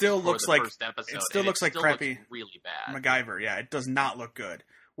different It trailers. still for looks the like- first episode, it still and looks like crappy really bad. MacGyver, yeah, it does not look good.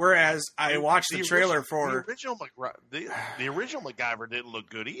 Whereas I watched the trailer for the original MacGyver didn't look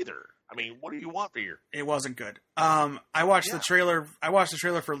good either. I mean, what do you want here? it wasn't good. I watched the trailer. I watched the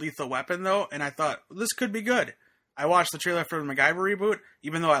trailer for Lethal Weapon though, and I thought this could be good. I watched the trailer for the MacGyver reboot,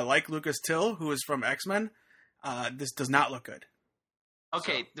 even though I like Lucas Till, who is from X-Men. This does not look good.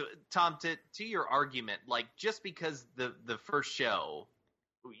 Okay, Tom, to your argument, like just because the first show,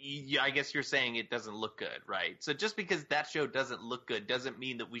 I guess you're saying it doesn't look good, right? So just because that show doesn't look good doesn't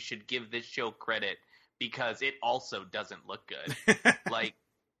mean that we should give this show credit because it also doesn't look good. Like,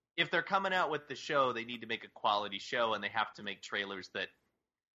 if they're coming out with the show, they need to make a quality show, and they have to make trailers that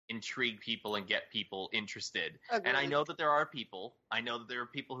intrigue people and get people interested. Agreed. And I know that there are people. I know that there are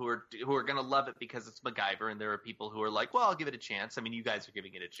people who are going to love it because it's MacGyver, and there are people who are like, well, I'll give it a chance. I mean, you guys are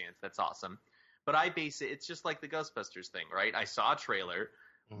giving it a chance. That's awesome. But I base it. It's just like the Ghostbusters thing, right? I saw a trailer.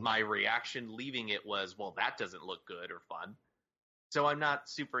 Mhm. My reaction leaving it was, well, that doesn't look good or fun. So I'm not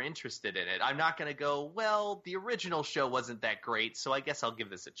super interested in it. I'm not going to go, well, the original show wasn't that great, so I guess I'll give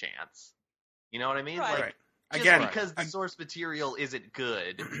this a chance. You know what I mean? Right. Like, Right. just Again, because the source material isn't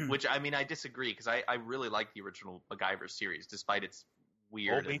good, which, I mean, I disagree, because I really like the original MacGyver series, despite its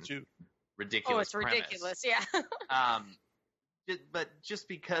weird me and too. ridiculous Oh, it's premise. ridiculous. Yeah. But just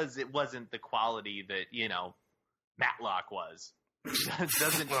because it wasn't the quality that, Matlock was,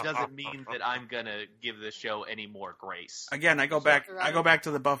 doesn't mean that I'm gonna give the show any more grace. Again, I go Sure, back. right. I go back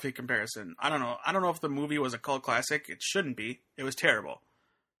to the Buffy comparison. I don't know if the movie was a cult classic. It shouldn't be. It was terrible.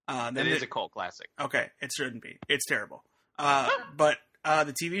 It is a cult classic. Okay, it shouldn't be. It's terrible. But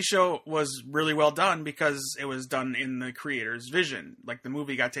the TV show was really well done because it was done in the creator's vision. Like, the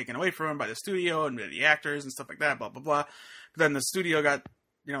movie got taken away from him by the studio and the actors and stuff like that, blah, blah, blah. But then the studio got,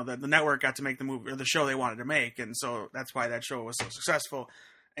 the network got to make the movie or the show they wanted to make. And so that's why that show was so successful.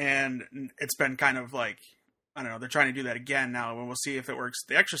 And it's been kind of like, I don't know, they're trying to do that again now, and we'll see if it works.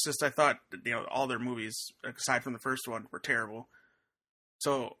 The Exorcist, I thought, all their movies, aside from the first one, were terrible.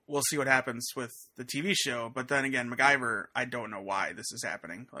 So we'll see what happens with the TV show. But then again, MacGyver, I don't know why this is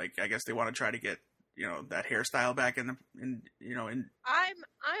happening. Like, I guess they want to try to get, that hairstyle back in.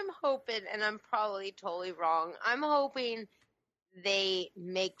 I'm hoping, and I'm probably totally wrong. I'm hoping they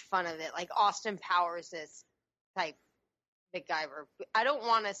make fun of it, like Austin Powers this type MacGyver. I don't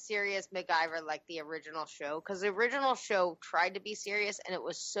want a serious MacGyver like the original show, because the original show tried to be serious, and it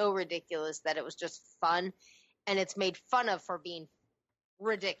was so ridiculous that it was just fun, and it's made fun of for being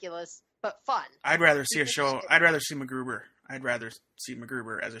ridiculous but fun. I'd rather see a show. I'd rather see MacGruber. I'd rather see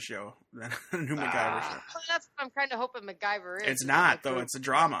MacGruber as a show than a new MacGyver show. Well, that's what I'm kind of hoping MacGyver is. It's not, though. It's a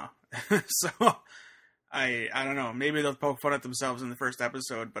drama. So I don't know. Maybe they'll poke fun at themselves in the first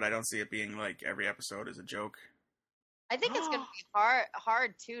episode, but I don't see it being like every episode is a joke. I think it's going to be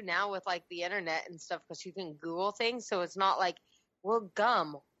hard too now with like the internet and stuff, because you can Google things. So it's not like, will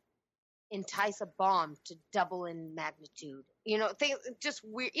gum entice a bomb to double in magnitude? Things just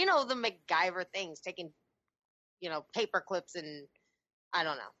weird. The MacGyver things, taking, paper clips, and I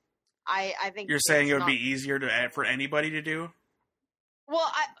don't know. I think You're saying it's it would not- be easier for anybody to do? Well,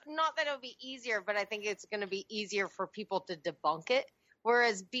 not that it would be easier, but I think it's going to be easier for people to debunk it.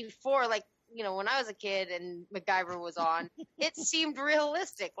 Whereas before, like, when I was a kid and MacGyver was on, it seemed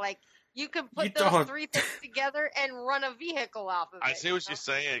realistic. Like, you could put those three things together and run a vehicle off of it. I see what you're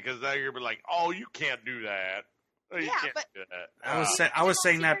saying, because now you're like, oh, you can't do that. Oh, you can't do that. I was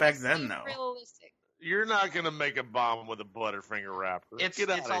saying that back then, though. Realistic. You're not going to make a bomb with a Butterfinger wrapper. It's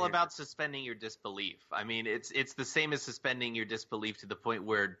Get out all of here. about suspending your disbelief. I mean, it's the same as suspending your disbelief to the point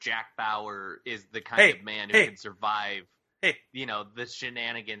where Jack Bauer is the kind of man who can survive. The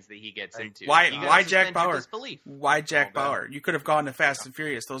shenanigans that he gets into. Why Jack Bauer? Disbelief. Why Jack Bauer? You could have gone to Fast and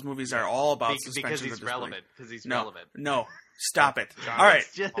Furious. Those movies are all about suspension because of he's disbelief. relevant. Because he's relevant. No, stop it. All right,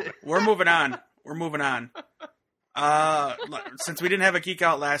 we're moving on. Since we didn't have a geek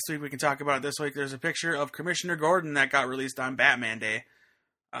out last week, we can talk about it this week. There's a picture of Commissioner Gordon that got released on Batman Day.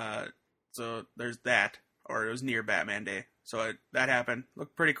 So there's that, or it was near Batman Day. So that happened.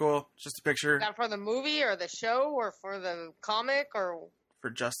 Looked pretty cool. Just a picture. Is that for the movie or the show or for the comic or For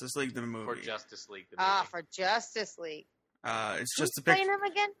Justice League, the movie. For Justice League, the movie. for Justice League? It's just a Who's picture. playing him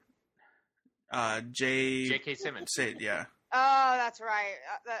again? J.K. Simmons. Yeah. Oh, that's right.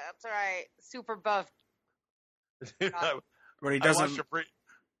 That's right. Super buff. But he I doesn't.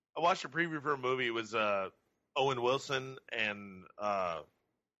 watched a preview for a movie. It was Owen Wilson and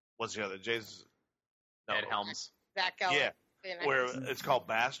what's the other? Ed Helms. Zach Gelb. Yeah, where it's called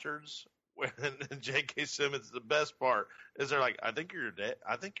Bastards. Where J.K. Simmons, the best part is they're like, I think you're your dad.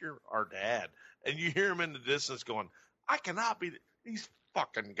 I think you're our dad, and you hear him in the distance going, I cannot be these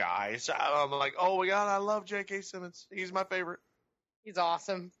fucking guys. I'm like, oh my god, I love J.K. Simmons. He's my favorite. He's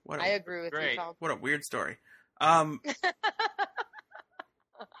awesome. I agree with you, Tom. What a weird story. So I'm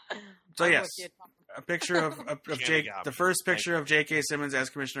yes, with you, Tom. a picture of Jake. Gobby. The first picture of J.K. Simmons as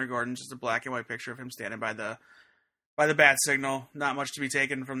Commissioner Gordon, just a black and white picture of him standing by the bat signal. Not much to be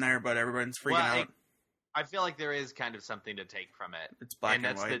taken from there, but everyone's freaking out. I feel like there is kind of something to take from it. It's black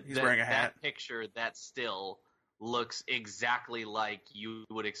and white. He's wearing a hat. That picture, that still looks exactly like you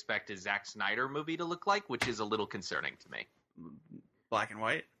would expect a Zack Snyder movie to look like, which is a little concerning to me. Black and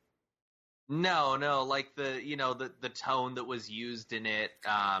white. No, like the tone that was used in it,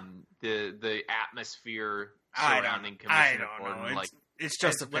 the atmosphere surrounding Commissioner Gordon. It's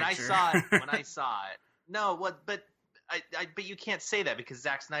just a picture. When I saw it. No, what? But but you can't say that because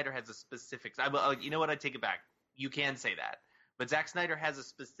Zack Snyder has a specific. You know what? I take it back. You can say that, but Zack Snyder has a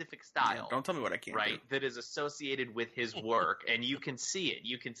specific style. Yeah, don't tell me what I can't do. That is associated with his work, and you can see it.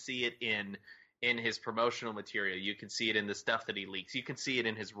 You can see it in his promotional material. You can see it in the stuff that he leaks. You can see it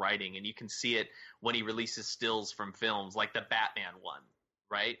in his writing, and you can see it when he releases stills from films, like the Batman one,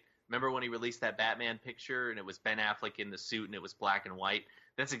 right? Remember when he released that Batman picture, and it was Ben Affleck in the suit, and it was black and white?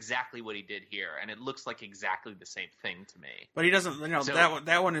 That's exactly what he did here, and it looks like exactly the same thing to me. But he doesn't.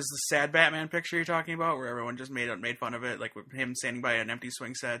 That one is the sad Batman picture you're talking about, where everyone just made fun of it, like with him standing by an empty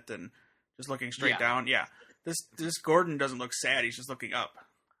swing set and just looking straight down. Yeah, this Gordon doesn't look sad. He's just looking up.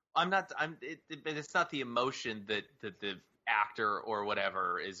 It's not the emotion that the actor or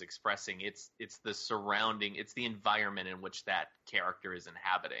whatever is expressing. It's the surrounding. It's the environment in which that character is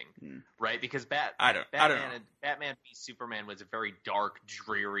inhabiting, right? Because Batman v Superman was a very dark,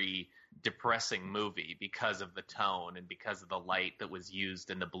 dreary, depressing movie because of the tone and because of the light that was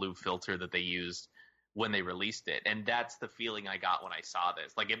used and the blue filter that they used when they released it. And that's the feeling I got when I saw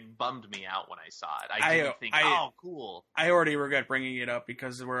this. Like, it bummed me out when I saw it. I didn't think, oh, cool. I already regret bringing it up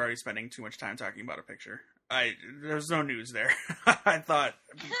because we're already spending too much time talking about a picture. There's no news there. I thought.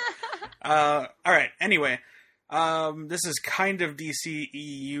 All right. Anyway, this is kind of DC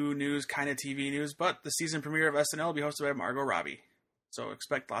EU news, kind of TV news, but the season premiere of SNL will be hosted by Margot Robbie. So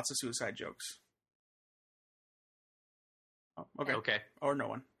expect lots of suicide jokes. Oh, okay. Okay. Or no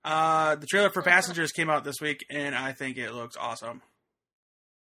one. The trailer for Passengers came out this week, and I think it looks awesome.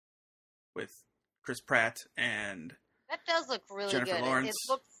 With Chris Pratt and that does look really Jennifer good. Lawrence.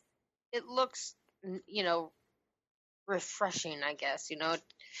 It looks, refreshing. I guess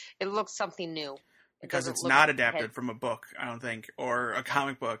it looks something new. Because it's not adapted from a book, I don't think, or a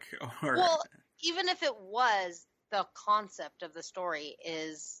comic book. Well, even if it was, the concept of the story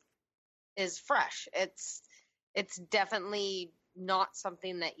is fresh. It's definitely not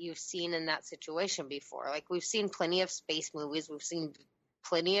something that you've seen in that situation before. Like, we've seen plenty of space movies. We've seen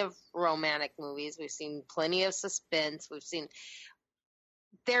plenty of romantic movies. We've seen plenty of suspense.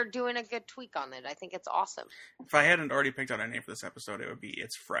 They're doing a good tweak on it. I think it's awesome. If I hadn't already picked out a name for this episode, it would be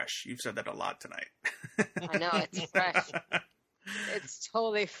It's Fresh. You've said that a lot tonight. I know, it's fresh. It's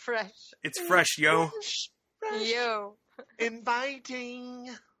totally fresh. It's fresh, yo. Fresh. Yo. Inviting.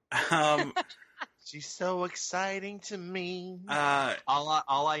 She's so exciting to me.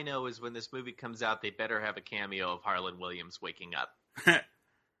 All I know is when this movie comes out, they better have a cameo of Harlan Williams waking up.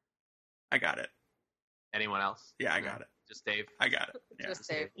 I got it. Anyone else? Yeah, I got it. Just Dave? I got it. Yeah. Just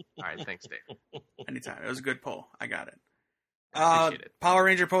Dave. All right, thanks, Dave. Anytime. It was a good poll. I got it. Appreciate it. Power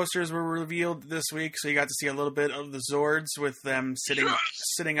Ranger posters were revealed this week, so you got to see a little bit of the Zords with them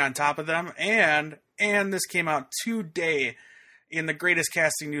sitting on top of them. And this came out today in the greatest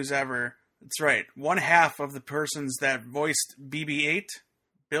casting news ever. That's right. One half of the persons that voiced BB-8,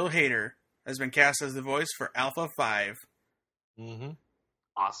 Bill Hader, has been cast as the voice for Alpha 5. Mm-hmm.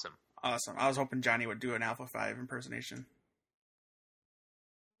 Awesome. I was hoping Johnny would do an Alpha 5 impersonation.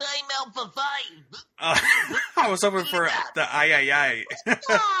 I'm Alpha 5. I was hoping for the I. I'm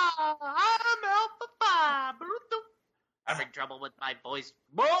Alpha 5. I'm in trouble with my voice.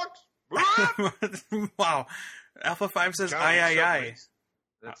 Wow. Alpha 5 says I.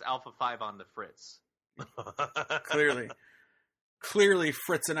 That's Alpha 5 on the Fritz. Clearly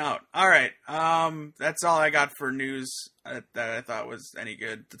fritzing out. All right. That's all I got for news that I thought was any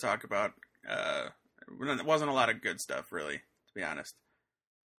good to talk about. It wasn't a lot of good stuff, really, to be honest.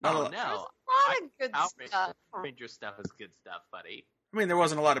 No. There's a lot of good stuff. Ranger stuff is good stuff, buddy. I mean, there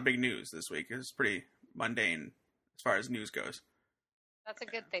wasn't a lot of big news this week. It was pretty mundane as far as news goes. That's a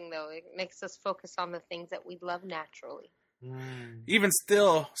good thing, though. It makes us focus on the things that we love naturally. Even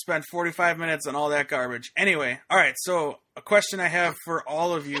still, spent 45 minutes on all that garbage. Anyway, all right, so a question I have for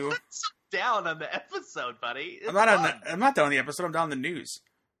all of you. Down on the episode, buddy. I'm not down on the episode. I'm down on the news.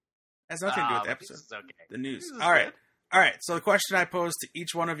 It has nothing to do with the episode. Okay. The news. This is All right. good. All right. So the question I pose to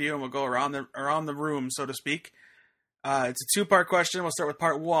each one of you, and we'll go around the room, so to speak. It's a 2-part question. We'll start with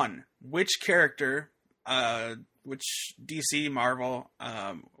part 1. Which character, which DC, Marvel,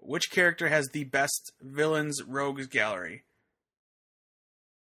 which character has the best villains rogues gallery?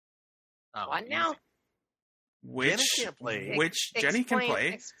 Oh, What now? Which Jenny can't play. Which Jenny can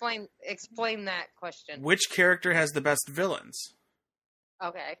play? Explain that question. Which character has the best villains?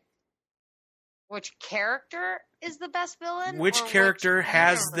 Okay. Which character is the best villain? Which or character which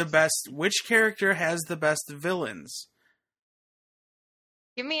has the universe? best? Which character has the best villains?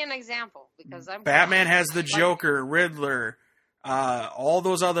 Give me an example, because I'm Batman has the Joker, Riddler, all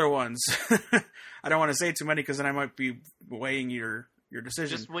those other ones. I don't want to say too many because then I might be weighing your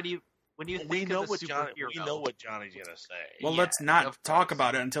decision. Just when you think We know of the what Johnny. superhero, We know what Johnny's gonna say. Well, Yeah, let's not of talk course.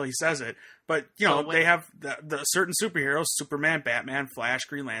 about it until he says it. But you So know, when- they have the certain superheroes: Superman, Batman, Flash,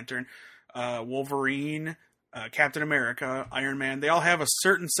 Green Lantern, Wolverine, Captain America, Iron Man. They all have a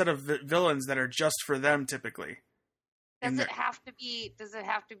certain set of villains that are just for them, typically. Does And it have to be? Does it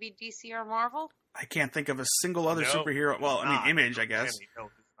have to be DC or Marvel? I can't think of a single other No, superhero. Well, I Not. mean, Image, I guess. Jenny, no,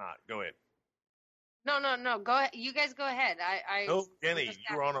 it's not. Go ahead. No. Go ahead. You guys go ahead. I No, Jenny, just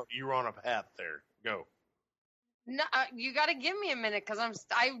you were on a path there. Go. No, you got to give me a minute because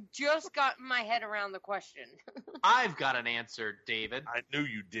I just got my head around the question. I've got an answer, David. I knew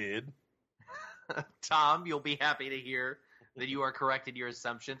you did. Tom, you'll be happy to hear that you are correct in your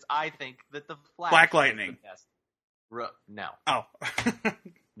assumptions. I think that the Flash Black is Lightning. the best. No. Oh.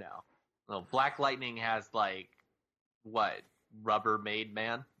 No, Black Lightning has what? Rubbermaid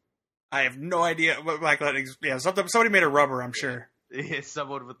Man? I have no idea what Black Lightning's. Yeah, somebody made a rubber, I'm sure.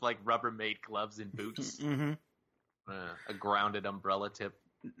 Someone with Rubbermaid gloves and boots. Mm-hmm. A grounded umbrella tip.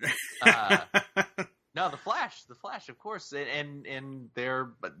 No, the Flash, of course, and they're.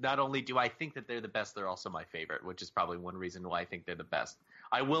 But not only do I think that they're the best, they're also my favorite, which is probably one reason why I think they're the best.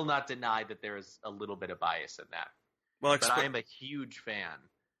 I will not deny that there is a little bit of bias in that, Well, but I am a huge fan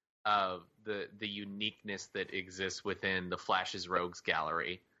of the uniqueness that exists within the Flash's Rogues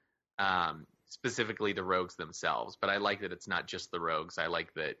gallery, specifically the Rogues themselves. But I like that it's not just the Rogues. I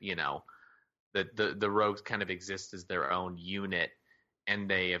like that that the Rogues kind of exist as their own unit. And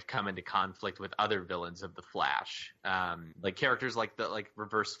they have come into conflict with other villains of the Flash, like characters like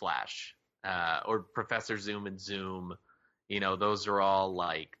Reverse Flash or Professor Zoom and Zoom. Those are all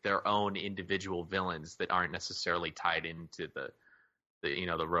like their own individual villains that aren't necessarily tied into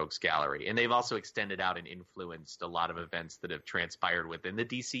the Rogues gallery. And they've also extended out and influenced a lot of events that have transpired within the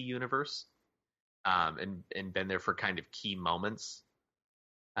DC universe, and been there for kind of key moments,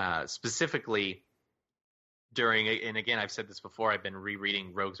 specifically. And again, I've said this before, I've been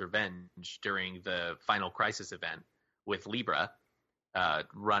rereading Rogue's Revenge during the Final Crisis event with Libra,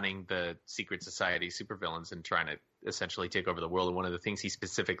 running the Secret Society supervillains and trying to essentially take over the world. And one of the things he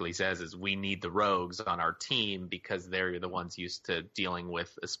specifically says is we need the Rogues on our team because they're the ones used to dealing with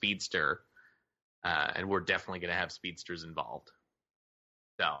a speedster, and we're definitely going to have speedsters involved.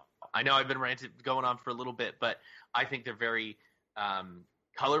 So I know I've been going on for a little bit, but I think they're very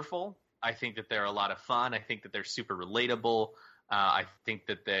colorful. I think that they're a lot of fun. I think that they're super relatable. I think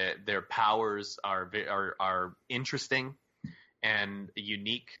that their powers are interesting and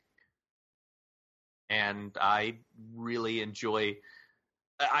unique. And I really enjoy.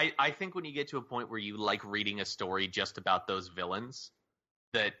 I think when you get to a point where you like reading a story just about those villains,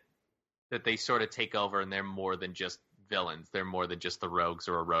 that they sort of take over and they're more than just villains. They're more than just the Rogues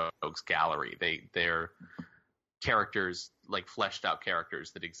or a Rogues gallery. They're characters, like fleshed out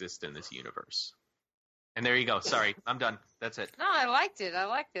characters that exist in this universe. And there you go. Sorry, I'm done. That's it. No, I liked it.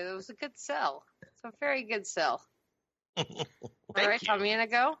 It was a good sell. It's a very good sell. All right, you. Tom, you gonna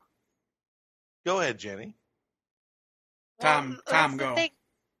go? Go ahead, Jenny. Tom, that's the go. thing.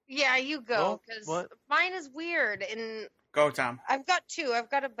 Yeah, you go, Well, because what? mine is weird, and Go, Tom. I've got two. I've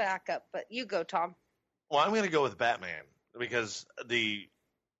got a backup, but you go, Tom. Well, I'm going to go with Batman because I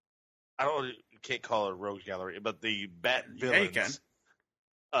don't, you can't call it a rogues gallery, but the Bat Yeah, villains. you can.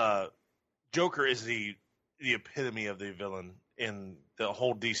 Joker is the epitome of the villain in the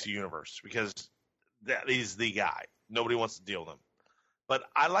whole DC universe because that is the guy. Nobody wants to deal with him. But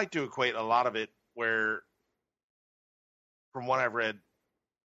I like to equate a lot of it where, from what I've read,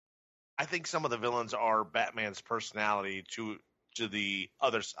 I think some of the villains are Batman's personality to the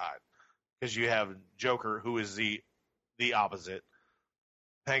other side. Because you have Joker, who is the opposite.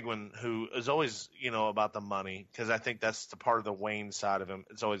 Penguin, who is always, about the money, because I think that's the part of the Wayne side of him.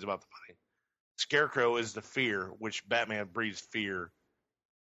 It's always about the money. Scarecrow is the fear, which Batman breathes fear.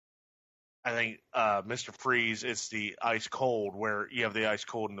 I think Mr. Freeze, it's the ice cold, where you have the ice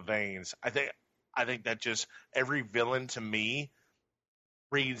cold in the veins. I think that just every villain to me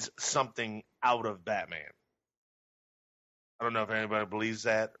breathes something out of Batman. I don't know if anybody believes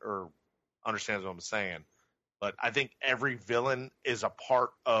that or understands what I'm saying, but I think every villain is a part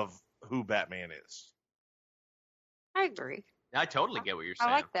of who Batman is. I agree. I totally get what you're saying.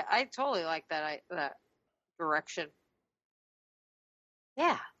 I like that. I totally like that direction.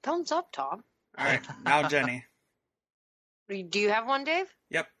 Yeah, thumbs up, Tom. All right, now Jenny. Do you have one, Dave?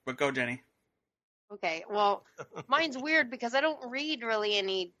 Yep, but go Jenny. Okay, well, mine's weird because I don't read really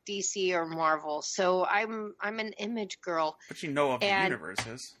any DC or Marvel, so I'm an Image girl. But you know of the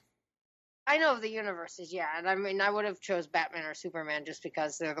universes. I know of the universes, yeah, and I mean I would have chose Batman or Superman just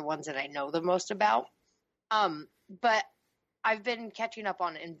because they're the ones that I know the most about. But I've been catching up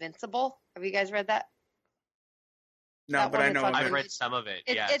on Invincible. Have you guys read that? No, That but one I is know on of I've it. read some of it.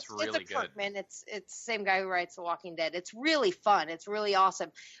 Yeah, it's really a good. Kirkman. It's the same guy who writes The Walking Dead. It's really fun. It's really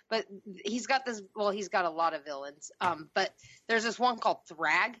awesome. But he's got this. Well, he's got a lot of villains. But there's this one called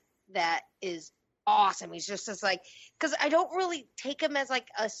Thrag that is awesome. He's just this because I don't really take him as like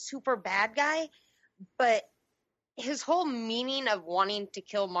a super bad guy, but his whole meaning of wanting to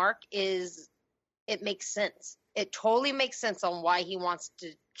kill Mark is it makes sense. It totally makes sense on why he wants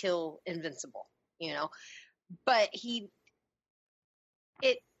to kill Invincible. But he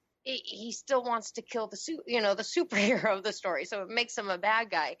still wants to kill the superhero of the story, so it makes him a bad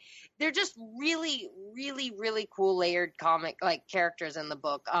guy. They're just really, really, really cool layered comic characters in the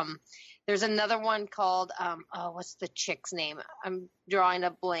book. There's another one called what's the chick's name? I'm drawing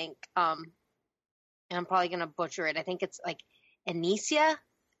a blank. And I'm probably gonna butcher it. I think it's like Anisia.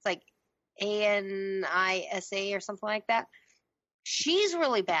 It's like Anisa or something like that. She's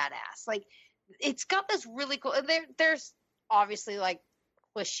really badass. Like it's got this really cool. There's obviously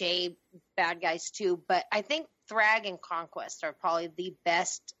cliche bad guys too, but I think Thrag and Conquest are probably the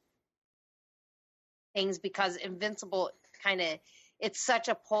best things because Invincible it's such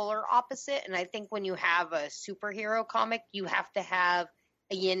a polar opposite, and I think when you have a superhero comic, you have to have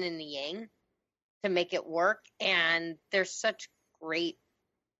a yin and a yang to make it work, and there's such great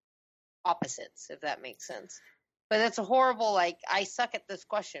opposites, if that makes sense. But it's a horrible, I suck at this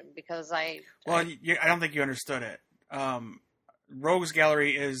question because I don't think you understood it. Rogues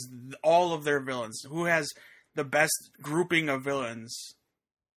Gallery is all of their villains. Who has the best grouping of villains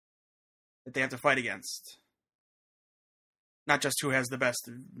that they have to fight against? Not just who has the best,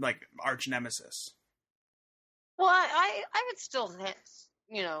 arch nemesis. Well, I would still,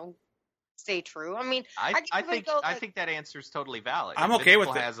 stay true. I mean, I think that answer is totally valid. I'm okay with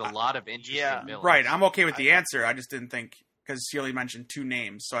it. Has a lot of interesting villains. Right, I'm okay with the answer. I just didn't think because she only mentioned two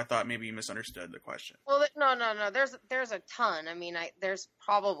names, so I thought maybe you misunderstood the question. Well, no. There's a ton. I mean, there's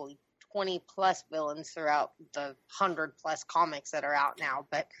probably 20 plus villains throughout the 100 plus comics that are out now,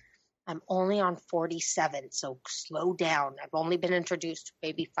 but I'm only on 47, so slow down. I've only been introduced to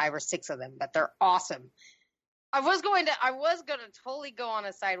maybe 5 or 6 of them, but they're awesome. I was going to totally go on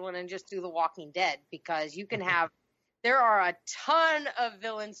a side one and just do The Walking Dead because you can have. There are a ton of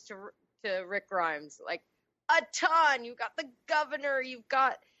villains to Rick Grimes, a ton. You've got the governor, you've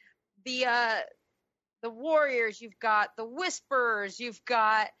got the Warriors, you've got the Whisperers, you've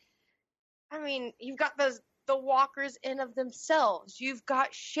got the Walkers in of themselves. You've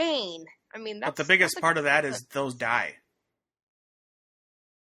got Shane. I mean, but the biggest part of that is those die.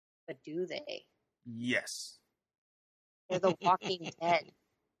 But do they? Yes. They're the Walking Dead.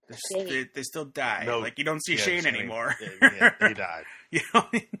 They still die. No, you don't see Shane anymore. They died.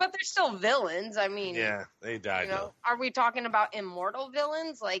 But they're still villains. I mean, yeah, they died. Are we talking about immortal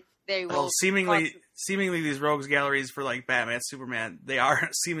villains? They will. Well, seemingly these rogues galleries for Batman, Superman, they are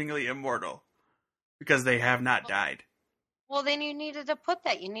seemingly immortal because they have not died. Well, then you needed to put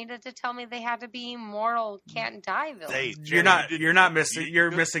that. You needed to tell me they had to be immortal, can't die villains.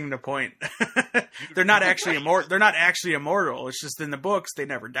 You're missing the point. They're not actually immortal. They're not actually immortal. It's just in the books they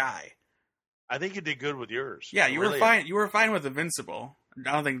never die. I think you did good with yours. Yeah, you were fine. You were fine with Invincible.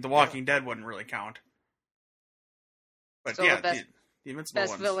 I don't think The Walking Dead wouldn't really count. But Still the best The Invincible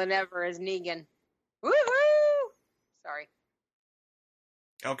Best ones. villain ever is Negan. Woohoo! Sorry.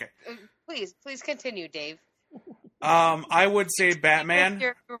 Okay. Please continue, Dave. I would say Batman.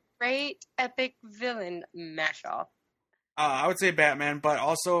 Your great epic villain mashup. I would say Batman, but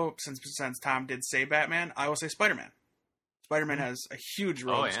also since Tom did say Batman, I will say Spider-Man. Spider-Man has a huge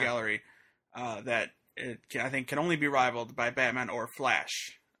rogues gallery that I think can only be rivaled by Batman or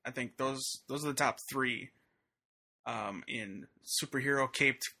Flash. I think those are the top three in superhero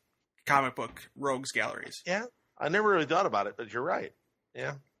caped comic book rogues galleries. Yeah, I never really thought about it, but you're right.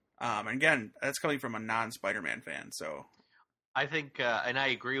 Yeah. And again, that's coming from a non-Spider-Man fan, so I think, and I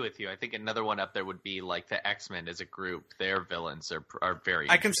agree with you. I think another one up there would be like the X-Men as a group. Their villains are very.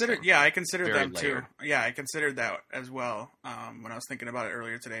 I considered Very them layered. too. Yeah, I considered that as well when I was thinking about it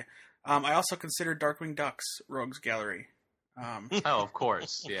earlier today. I also considered Darkwing Duck's rogues gallery. Oh, of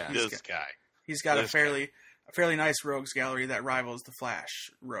course, yeah. This guy. He's got a This fairly nice rogues gallery that rivals the Flash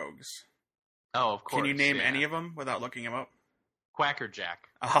rogues. Oh, of course. Can you name yeah. any of them without looking them up? Quackerjack.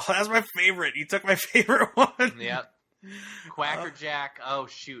 Oh, that's my favorite. You took my favorite one. Yep. Quackerjack. Oh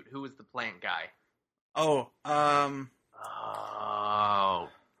shoot, who was the plant guy? Oh, Oh,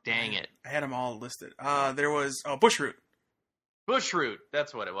 dang it. I had them all listed. There was Bushroot. Bushroot.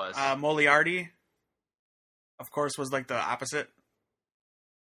 That's what it was. Moriarty, of course, was like the opposite.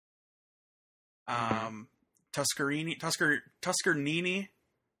 Tuskernini.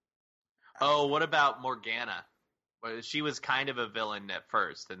 Oh, what about Morgana? Well, she was kind of a villain at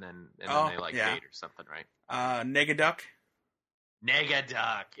first, and then they date or something, right? Negaduck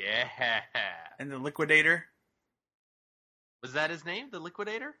Negaduck, yeah. and the Liquidator. Was that his name, the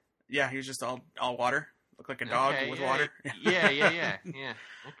Liquidator? Yeah, he was just all water. Looked like a dog Okay, with yeah. water. Yeah.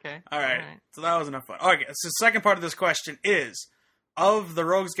 Okay. All right. So that was enough fun. Okay, so the second part of this question is, of the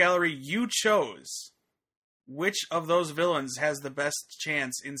rogues gallery you chose, which of those villains has the best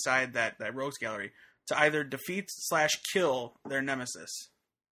chance inside that rogues gallery to either defeat / kill their nemesis?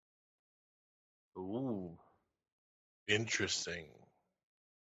 Ooh. Interesting.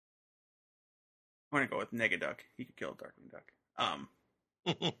 I'm going to go with Negaduck. He could kill Darkwing Duck.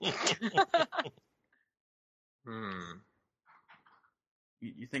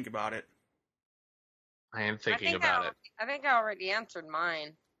 You think about it. I am thinking about it. I think I already answered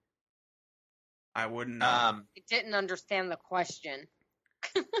mine. I wouldn't know. I didn't understand the question.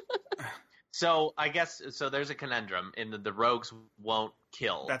 So I guess there's a conundrum in that the rogues won't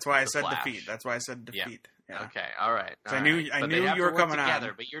kill. That's why I the said Flash. defeat. That's why I said defeat. Yeah. Okay, all right. So I all knew- right. I But knew they'd have you to were work coming on.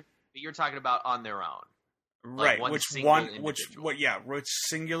 together, but you're talking about on their own. Right. one Which single one? individual. Which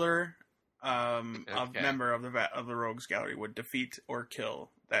singular of Okay. member of the rogues gallery would defeat or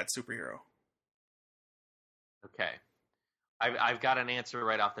kill that superhero? Okay. I've got an answer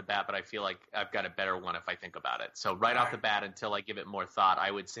right off the bat, but I feel like I've got a better one if I think about it. So right off the bat, until I give it more thought, I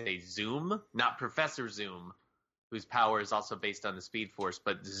would say Zoom, not Professor Zoom, whose power is also based on the Speed Force,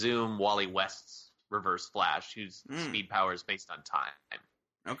 but Zoom, Wally West's Reverse Flash, whose speed power is based on time.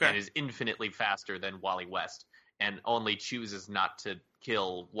 Okay. And is infinitely faster than Wally West, and only chooses not to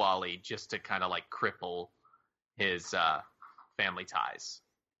kill Wally just to kind of like cripple his family ties.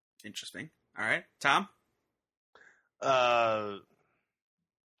 Interesting. All right, Tom.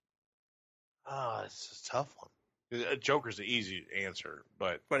 It's a tough one. Joker's the easy answer,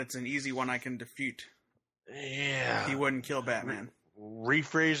 but But it's an easy one I can defeat. yeah. He wouldn't kill Batman.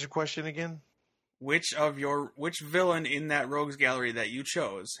 Rephrase the question again. Which villain in that rogues gallery that you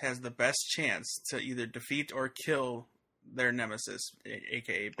chose has the best chance to either defeat or kill their nemesis,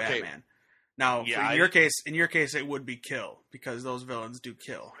 aka Batman? Now, Yeah, in your case, it would be kill because those villains do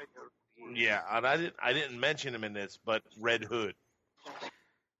kill. Yeah, and I didn't mention him in this, but Red Hood.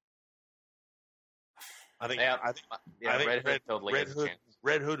 I think Yeah, I think Red Hood totally Red has Hood, a chance.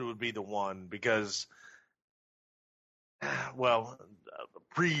 Red Hood would be the one because, well,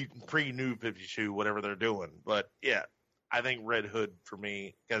 pre New 52, whatever they're doing. But yeah, I think Red Hood for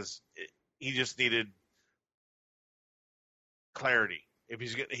me because he just needed clarity. If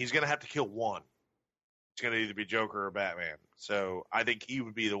he's gonna have to kill one, it's gonna either be Joker or Batman. So I think he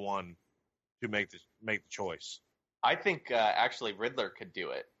would be the one to make the choice. I think actually Riddler could do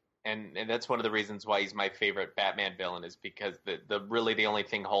it, and that's one of the reasons why he's my favorite Batman villain is because the only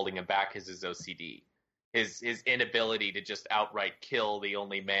thing holding him back is his OCD, his inability to just outright kill the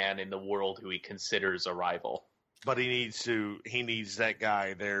only man in the world who he considers a rival. But he needs that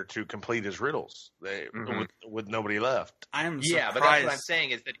guy there to complete his riddles with nobody left. I am Yeah, surprised. but that's what I'm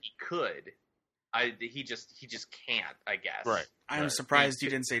saying is that he could. He just can't, I guess. Right. I'm surprised you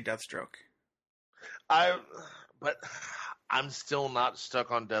didn't say Deathstroke. But I'm still not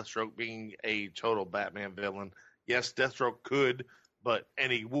stuck on Deathstroke being a total Batman villain. Yes, Deathstroke could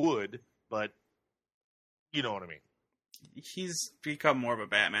and he would, but you know what I mean. He's become more of a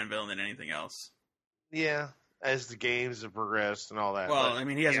Batman villain than anything else. Yeah, as the games have progressed and all that. Well, but, I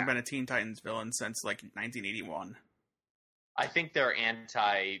mean, he hasn't been a Teen Titans villain since like 1981. I think they're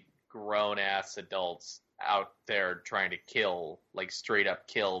anti-grown-ass adults out there trying to kill, like straight up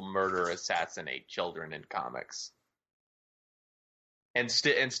kill, murder, assassinate children in comics. And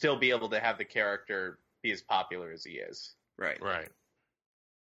still be able to have the character be as popular as he is. Right. Right.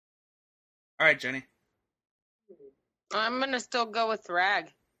 All right, Jenny. I'm gonna still go with Thrag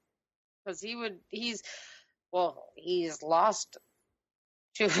because he's lost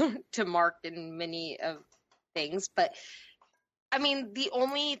to Mark in many of things, but I mean the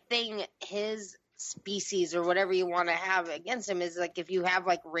only thing his species or whatever you want to have against him is like if you have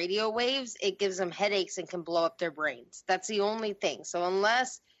like radio waves, it gives them headaches and can blow up their brains. That's the only thing. So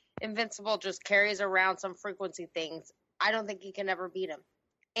unless Invincible just carries around some frequency things, I don't think he can ever beat him.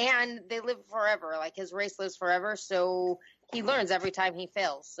 And they live forever. Like his race lives forever, so he learns every time he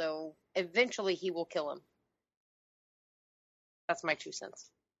fails. So eventually he will kill him. That's my 2 cents.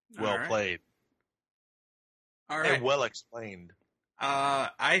 Well played. All right. And well explained.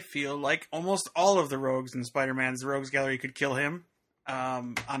 I feel like almost all of the rogues in Spider-Man's Rogues Gallery could kill him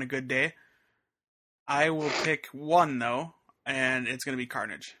on a good day. I will pick one, though, and it's going to be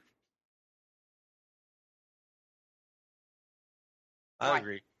Carnage. I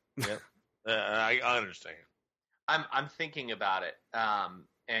agree. Yep. I understand. I'm thinking about it,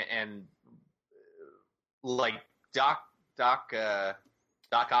 and like Doc Ock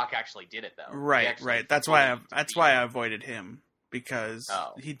actually did it though. Right. That's why I avoided him because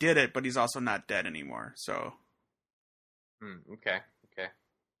he did it, but he's also not dead anymore. So. Okay.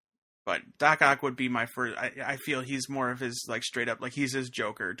 But Doc Ock would be my first. I feel he's more of his like straight up like he's his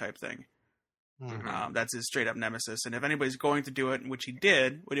Joker type thing. Mm-hmm. That's his straight up nemesis, and if anybody's going to do it, which he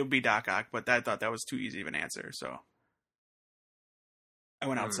did, it would be Doc Ock. But I thought that was too easy of an answer, so I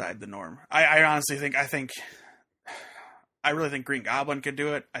went outside the norm. I honestly think I really think Green Goblin could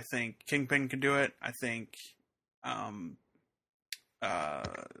do it. I think Kingpin could do it. I think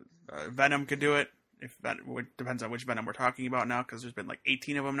Venom could do it. If that depends on which Venom we're talking about now, because there's been like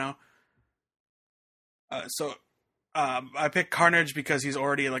 18 of them now. I picked Carnage because he's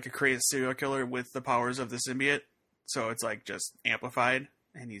already like a crazy serial killer with the powers of the symbiote. So it's like just amplified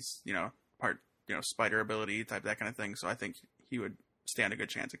and he's, part, spider ability type, that kind of thing. So I think he would stand a good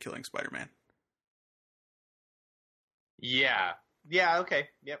chance of killing Spider-Man. Yeah. Okay.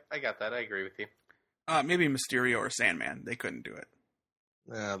 Yep. I got that. I agree with you. Maybe Mysterio or Sandman. They couldn't do it.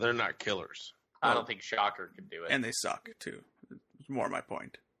 Yeah, they're not killers. I don't think Shocker could do it. And they suck too. It's more my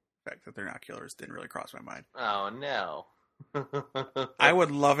point. The fact that they're not killers didn't really cross my mind. Oh, no. I would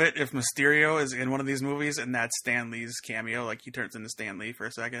love it if Mysterio is in one of these movies and that's Stan Lee's cameo. Like, he turns into Stan Lee for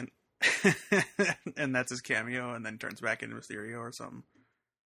a second. and that's his cameo and then turns back into Mysterio or something.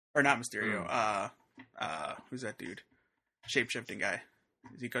 Or not Mysterio. Who's that dude? Shape-shifting guy.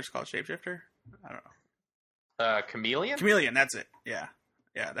 Is he just called Shapeshifter? I don't know. Chameleon? Chameleon, that's it. Yeah.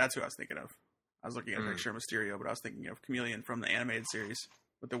 Yeah, that's who I was thinking of. I was looking at a picture of Mysterio, but I was thinking of Chameleon from the animated series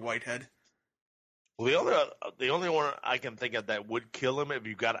with the white head. Well, the only one I can think of that would kill him if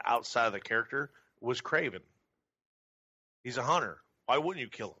you got outside of the character was Kraven. He's a hunter. Why wouldn't you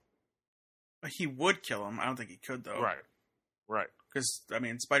kill him? He would kill him. I don't think he could, though. Right. Because, I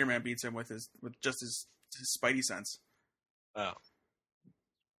mean, Spider-Man beats him with just his spidey sense. Oh.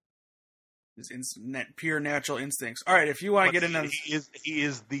 His pure natural instincts. All right, if you want to get into... He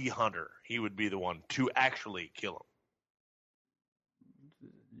is the hunter. He would be the one to actually kill him.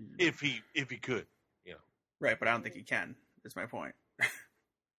 If he could, Right, but I don't think he can. Is my point.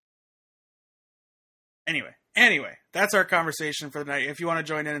 Anyway, that's our conversation for the night. If you want to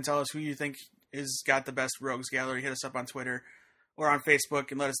join in and tell us who you think is got the best Rogues Gallery, hit us up on Twitter or on Facebook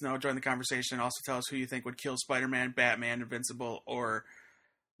and let us know. Join the conversation. Also tell us who you think would kill Spider-Man, Batman, Invincible, or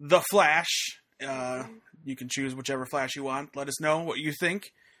The Flash. You can choose whichever Flash you want. Let us know what you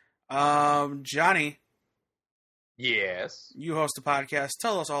think. Johnny. Yes? You host a podcast.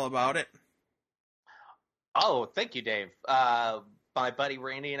 Tell us all about it. Oh, thank you, Dave. My buddy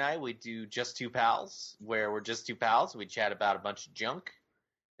Randy and I, we do Just Two Pals, where we're just two pals. We chat about a bunch of junk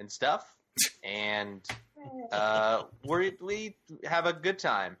and stuff, and we have a good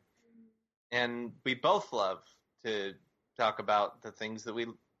time. And we both love to talk about the things that we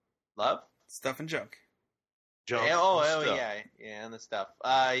love. Stuff and junk. Junk. Yeah, and the stuff.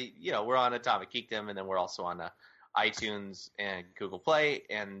 We're on Atomic Geekdom, and then we're also on iTunes and Google Play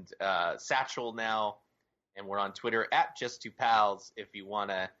and Satchel now. And we're on Twitter at Just Two Pals if you want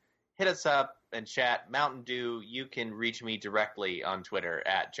to hit us up and chat. Mountain Dew, you can reach me directly on Twitter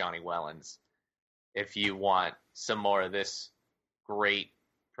at Johnny Wellens if you want some more of this great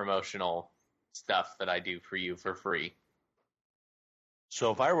promotional stuff that I do for you for free.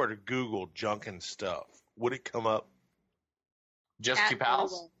 So if I were to Google junk and stuff, would it come up? Just Two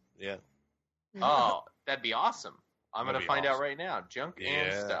Pals? Yeah. Oh, that'd be awesome. I'm going to find out awesome. right now. Junk and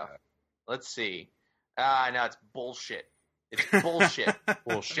Yeah. stuff. Let's see. No, it's bullshit. It's bullshit.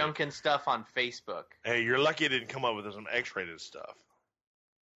 Bullshit. Junk and stuff on Facebook. Hey, you're lucky it didn't come up with some X-rated stuff.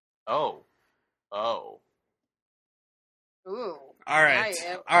 Oh. Ooh. All right.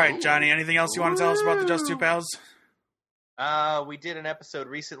 Yeah, All right, Johnny. Anything else you want to tell us about the Just Two Pals? We did an episode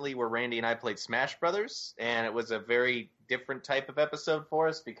recently where Randy and I played Smash Brothers, and it was a very different type of episode for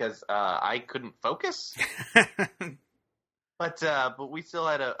us because I couldn't focus. But we still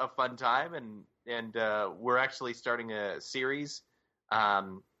had a fun time, and we're actually starting a series.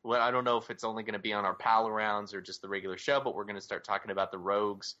 Well, I don't know if it's only going to be on our Pal Arounds or just the regular show, but we're going to start talking about the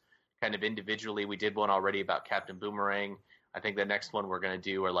rogues kind of individually. We did one already about Captain Boomerang. I think the next one we're going to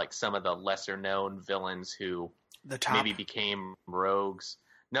do are like some of the lesser known villains who The top. maybe became rogues.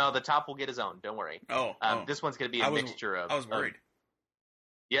 No, the top will get his own. Don't worry. Oh, This one's going to be a mixture of. I was worried.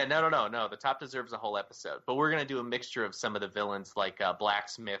 Yeah, no. The top deserves a whole episode, but we're going to do a mixture of some of the villains like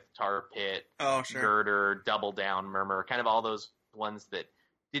Blacksmith, Tar Pit, Oh, sure. Girder, Double Down, Murmur, kind of all those ones that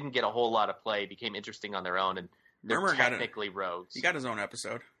didn't get a whole lot of play, became interesting on their own, and they're Murmur got it. technically rogues. He got his own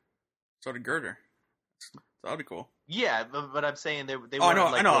episode. So did Girder. So that'd be cool. Yeah, but I'm saying they Oh, weren't I know,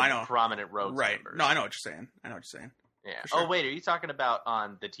 like I know. prominent rogues Right. members. No, I know what you're saying. Yeah. for sure. Oh, wait, are you talking about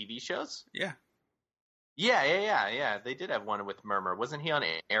on the TV shows? Yeah. Yeah. They did have one with Murmur. Wasn't he on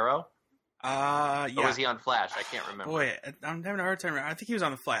Arrow? Yeah. Or was he on Flash? I can't remember. Boy, I'm having a hard time. I think he was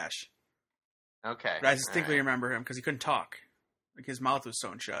on the Flash, Okay. but I distinctly All right. remember him because he couldn't talk. Like his mouth was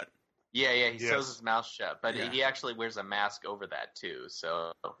sewn shut. Yeah, he Yes. sews his mouth shut, but Yeah. he actually wears a mask over that too.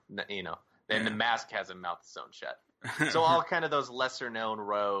 So then the Yeah. mask has a mouth sewn shut. So all kind of those lesser known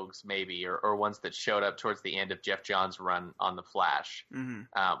rogues, maybe, or ones that showed up towards the end of Jeff Johns' run on the Flash. hmm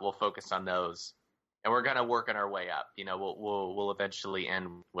We'll focus on those, and we're gonna work on our way up. We'll eventually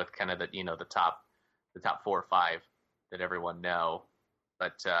end with kind of the top 4 or 5 that everyone know,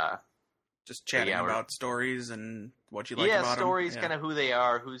 but. Just chatting Yeah, we're- about stories and what you like about stories, them. kind of who they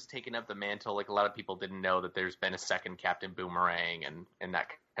are, who's taken up the mantle. Like a lot of people didn't know that there's been a second Captain Boomerang and that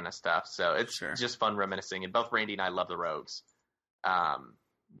kind of stuff. So it's Sure. just fun reminiscing. And both Randy and I love the Rogues.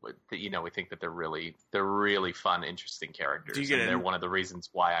 We think that they're really fun, interesting characters. Do you get and they're in- one of the reasons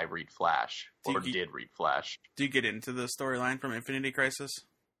why I read Flash Do you or get- did read Flash. Do you get into the storyline from Infinity Crisis?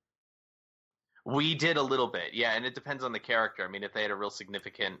 We did a little bit, yeah, and it depends on the character. I mean, if they had a real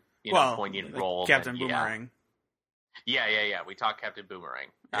significant, poignant like role, Captain then, yeah. Boomerang. Yeah. We talked Captain Boomerang.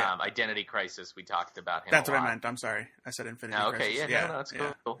 Yeah. Identity Crisis. We talked about him. That's a what lot. I meant. I'm sorry. I said Infinity Oh, okay, Crisis. yeah, no, that's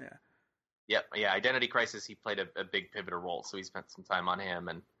cool. Yeah. Yep, yeah. Identity Crisis. He played a big pivotal role, so he spent some time on him.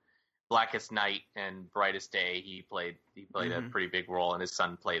 And Blackest Night and Brightest Day, he played a pretty big role, and his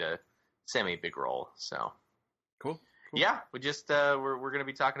son played a semi big role. So Cool. yeah, we just we're going to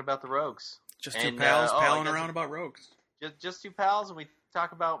be talking about the Rogues. Just two And, pals I palling guess- around about rogues. Just two pals, and we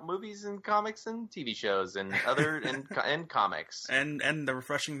talk about movies and comics and TV shows and other and comics. And the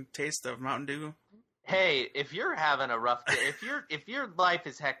refreshing taste of Mountain Dew. Hey, if you're having a rough day, if your life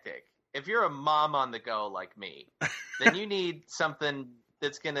is hectic, if you're a mom on the go like me, then you need something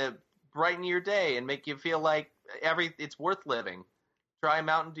that's gonna brighten your day and make you feel like it's worth living. Try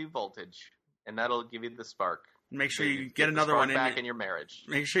Mountain Dew Voltage, and that'll give you the spark. Make sure you Get get the another spark one in back you. in your marriage.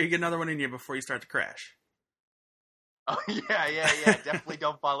 Make sure you get another one in you before you start to crash. Oh yeah. Definitely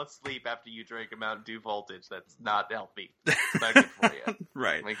don't fall asleep after you drink a Mountain Dew Voltage. That's not healthy. It's not good for you.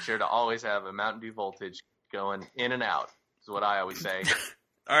 Right. Make sure to always have a Mountain Dew Voltage going in and out. Is what I always say.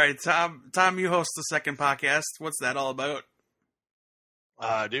 All right, Tom, you host the second podcast. What's that all about?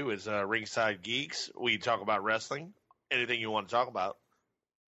 It's Ringside Geeks. We talk about wrestling. Anything you want to talk about.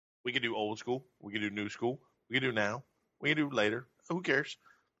 We can do old school. We can do new school. We can do now. We can do later. Who cares?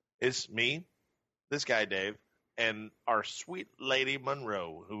 It's me, this guy Dave, and our sweet lady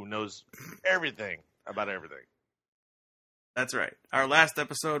Monroe, who knows everything about everything. That's right. Our last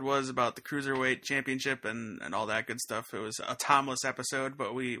episode was about the Cruiserweight Championship and all that good stuff. It was a Tomless episode,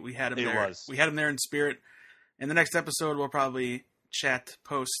 but we had him It there. was. We had him there in spirit. In the next episode, we'll probably chat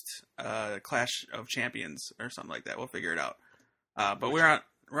post Clash of Champions or something like that. We'll figure it out. But we're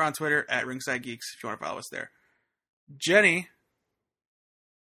on Twitter at Ringside Geeks if you want to follow us there. Jenny,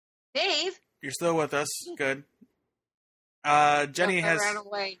 Dave. you're still with us. Good. Jenny I has ran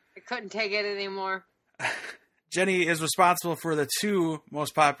away. I couldn't take it anymore. Jenny is responsible for the 2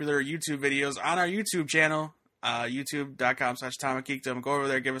 most popular YouTube videos on our YouTube channel, youtube.com/AtomicGeekdom. Go over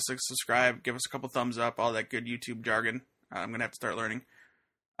there, give us a subscribe, give us a couple thumbs up, all that good YouTube jargon. I'm going to have to start learning.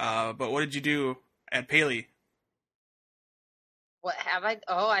 But what did you do at Paley? What have I?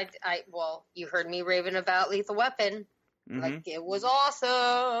 Oh, well, you heard me raving about Lethal Weapon. Mm-hmm. Like, it was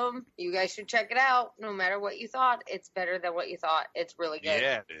awesome. You guys should check it out. No matter what you thought, it's better than what you thought. It's really good.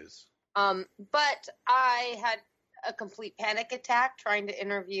 Yeah, it is. But I had a complete panic attack trying to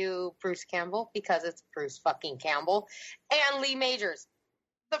interview Bruce Campbell because it's Bruce fucking Campbell and Lee Majors,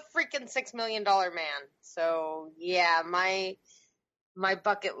 the freaking $6 million man. So yeah, my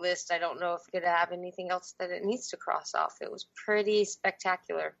bucket list, I don't know if it could have anything else that it needs to cross off. It was pretty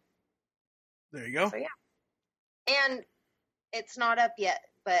spectacular. There you go. So yeah. And it's not up yet,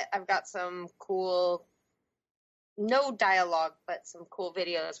 but I've got some cool, no dialogue, but some cool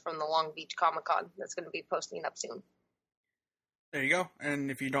videos from the Long Beach Comic-Con that's going to be posting up soon. There you go. And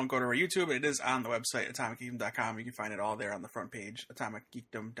if you don't go to our YouTube, it is on the website, AtomicGeekdom.com. You can find it all there on the front page,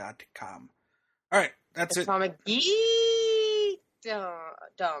 AtomicGeekdom.com. All right, that's Atomic Geekdom.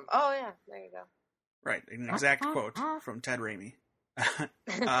 Oh, yeah, there you go. Right, an exact quote from Ted Raimi.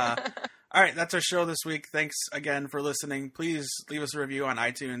 All right, that's our show this week. Thanks again for listening. Please leave us a review on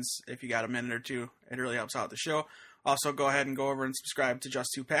iTunes if you got a minute or two. It really helps out the show. Also, go ahead and go over and subscribe to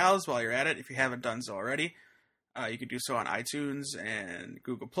Just Two Pals while you're at it if you haven't done so already. You can do so on iTunes and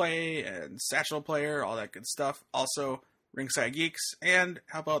Google Play and Satchel Player, all that good stuff. Also, Ringside Geeks, and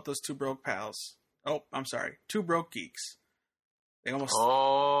how about those 2 broke pals? Oh, I'm sorry, 2 broke geeks. They almost...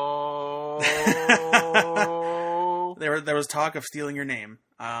 Oh... There was talk of stealing your name.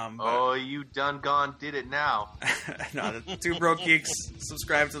 You done gone did it now. No, the 2 broke geeks.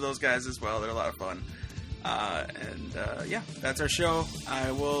 Subscribe to those guys as well. They're a lot of fun. Yeah, that's our show.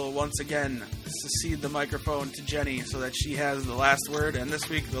 I will once again cede the microphone to Jenny so that she has the last word. And this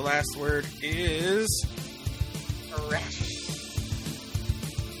week, the last word is... Fresh.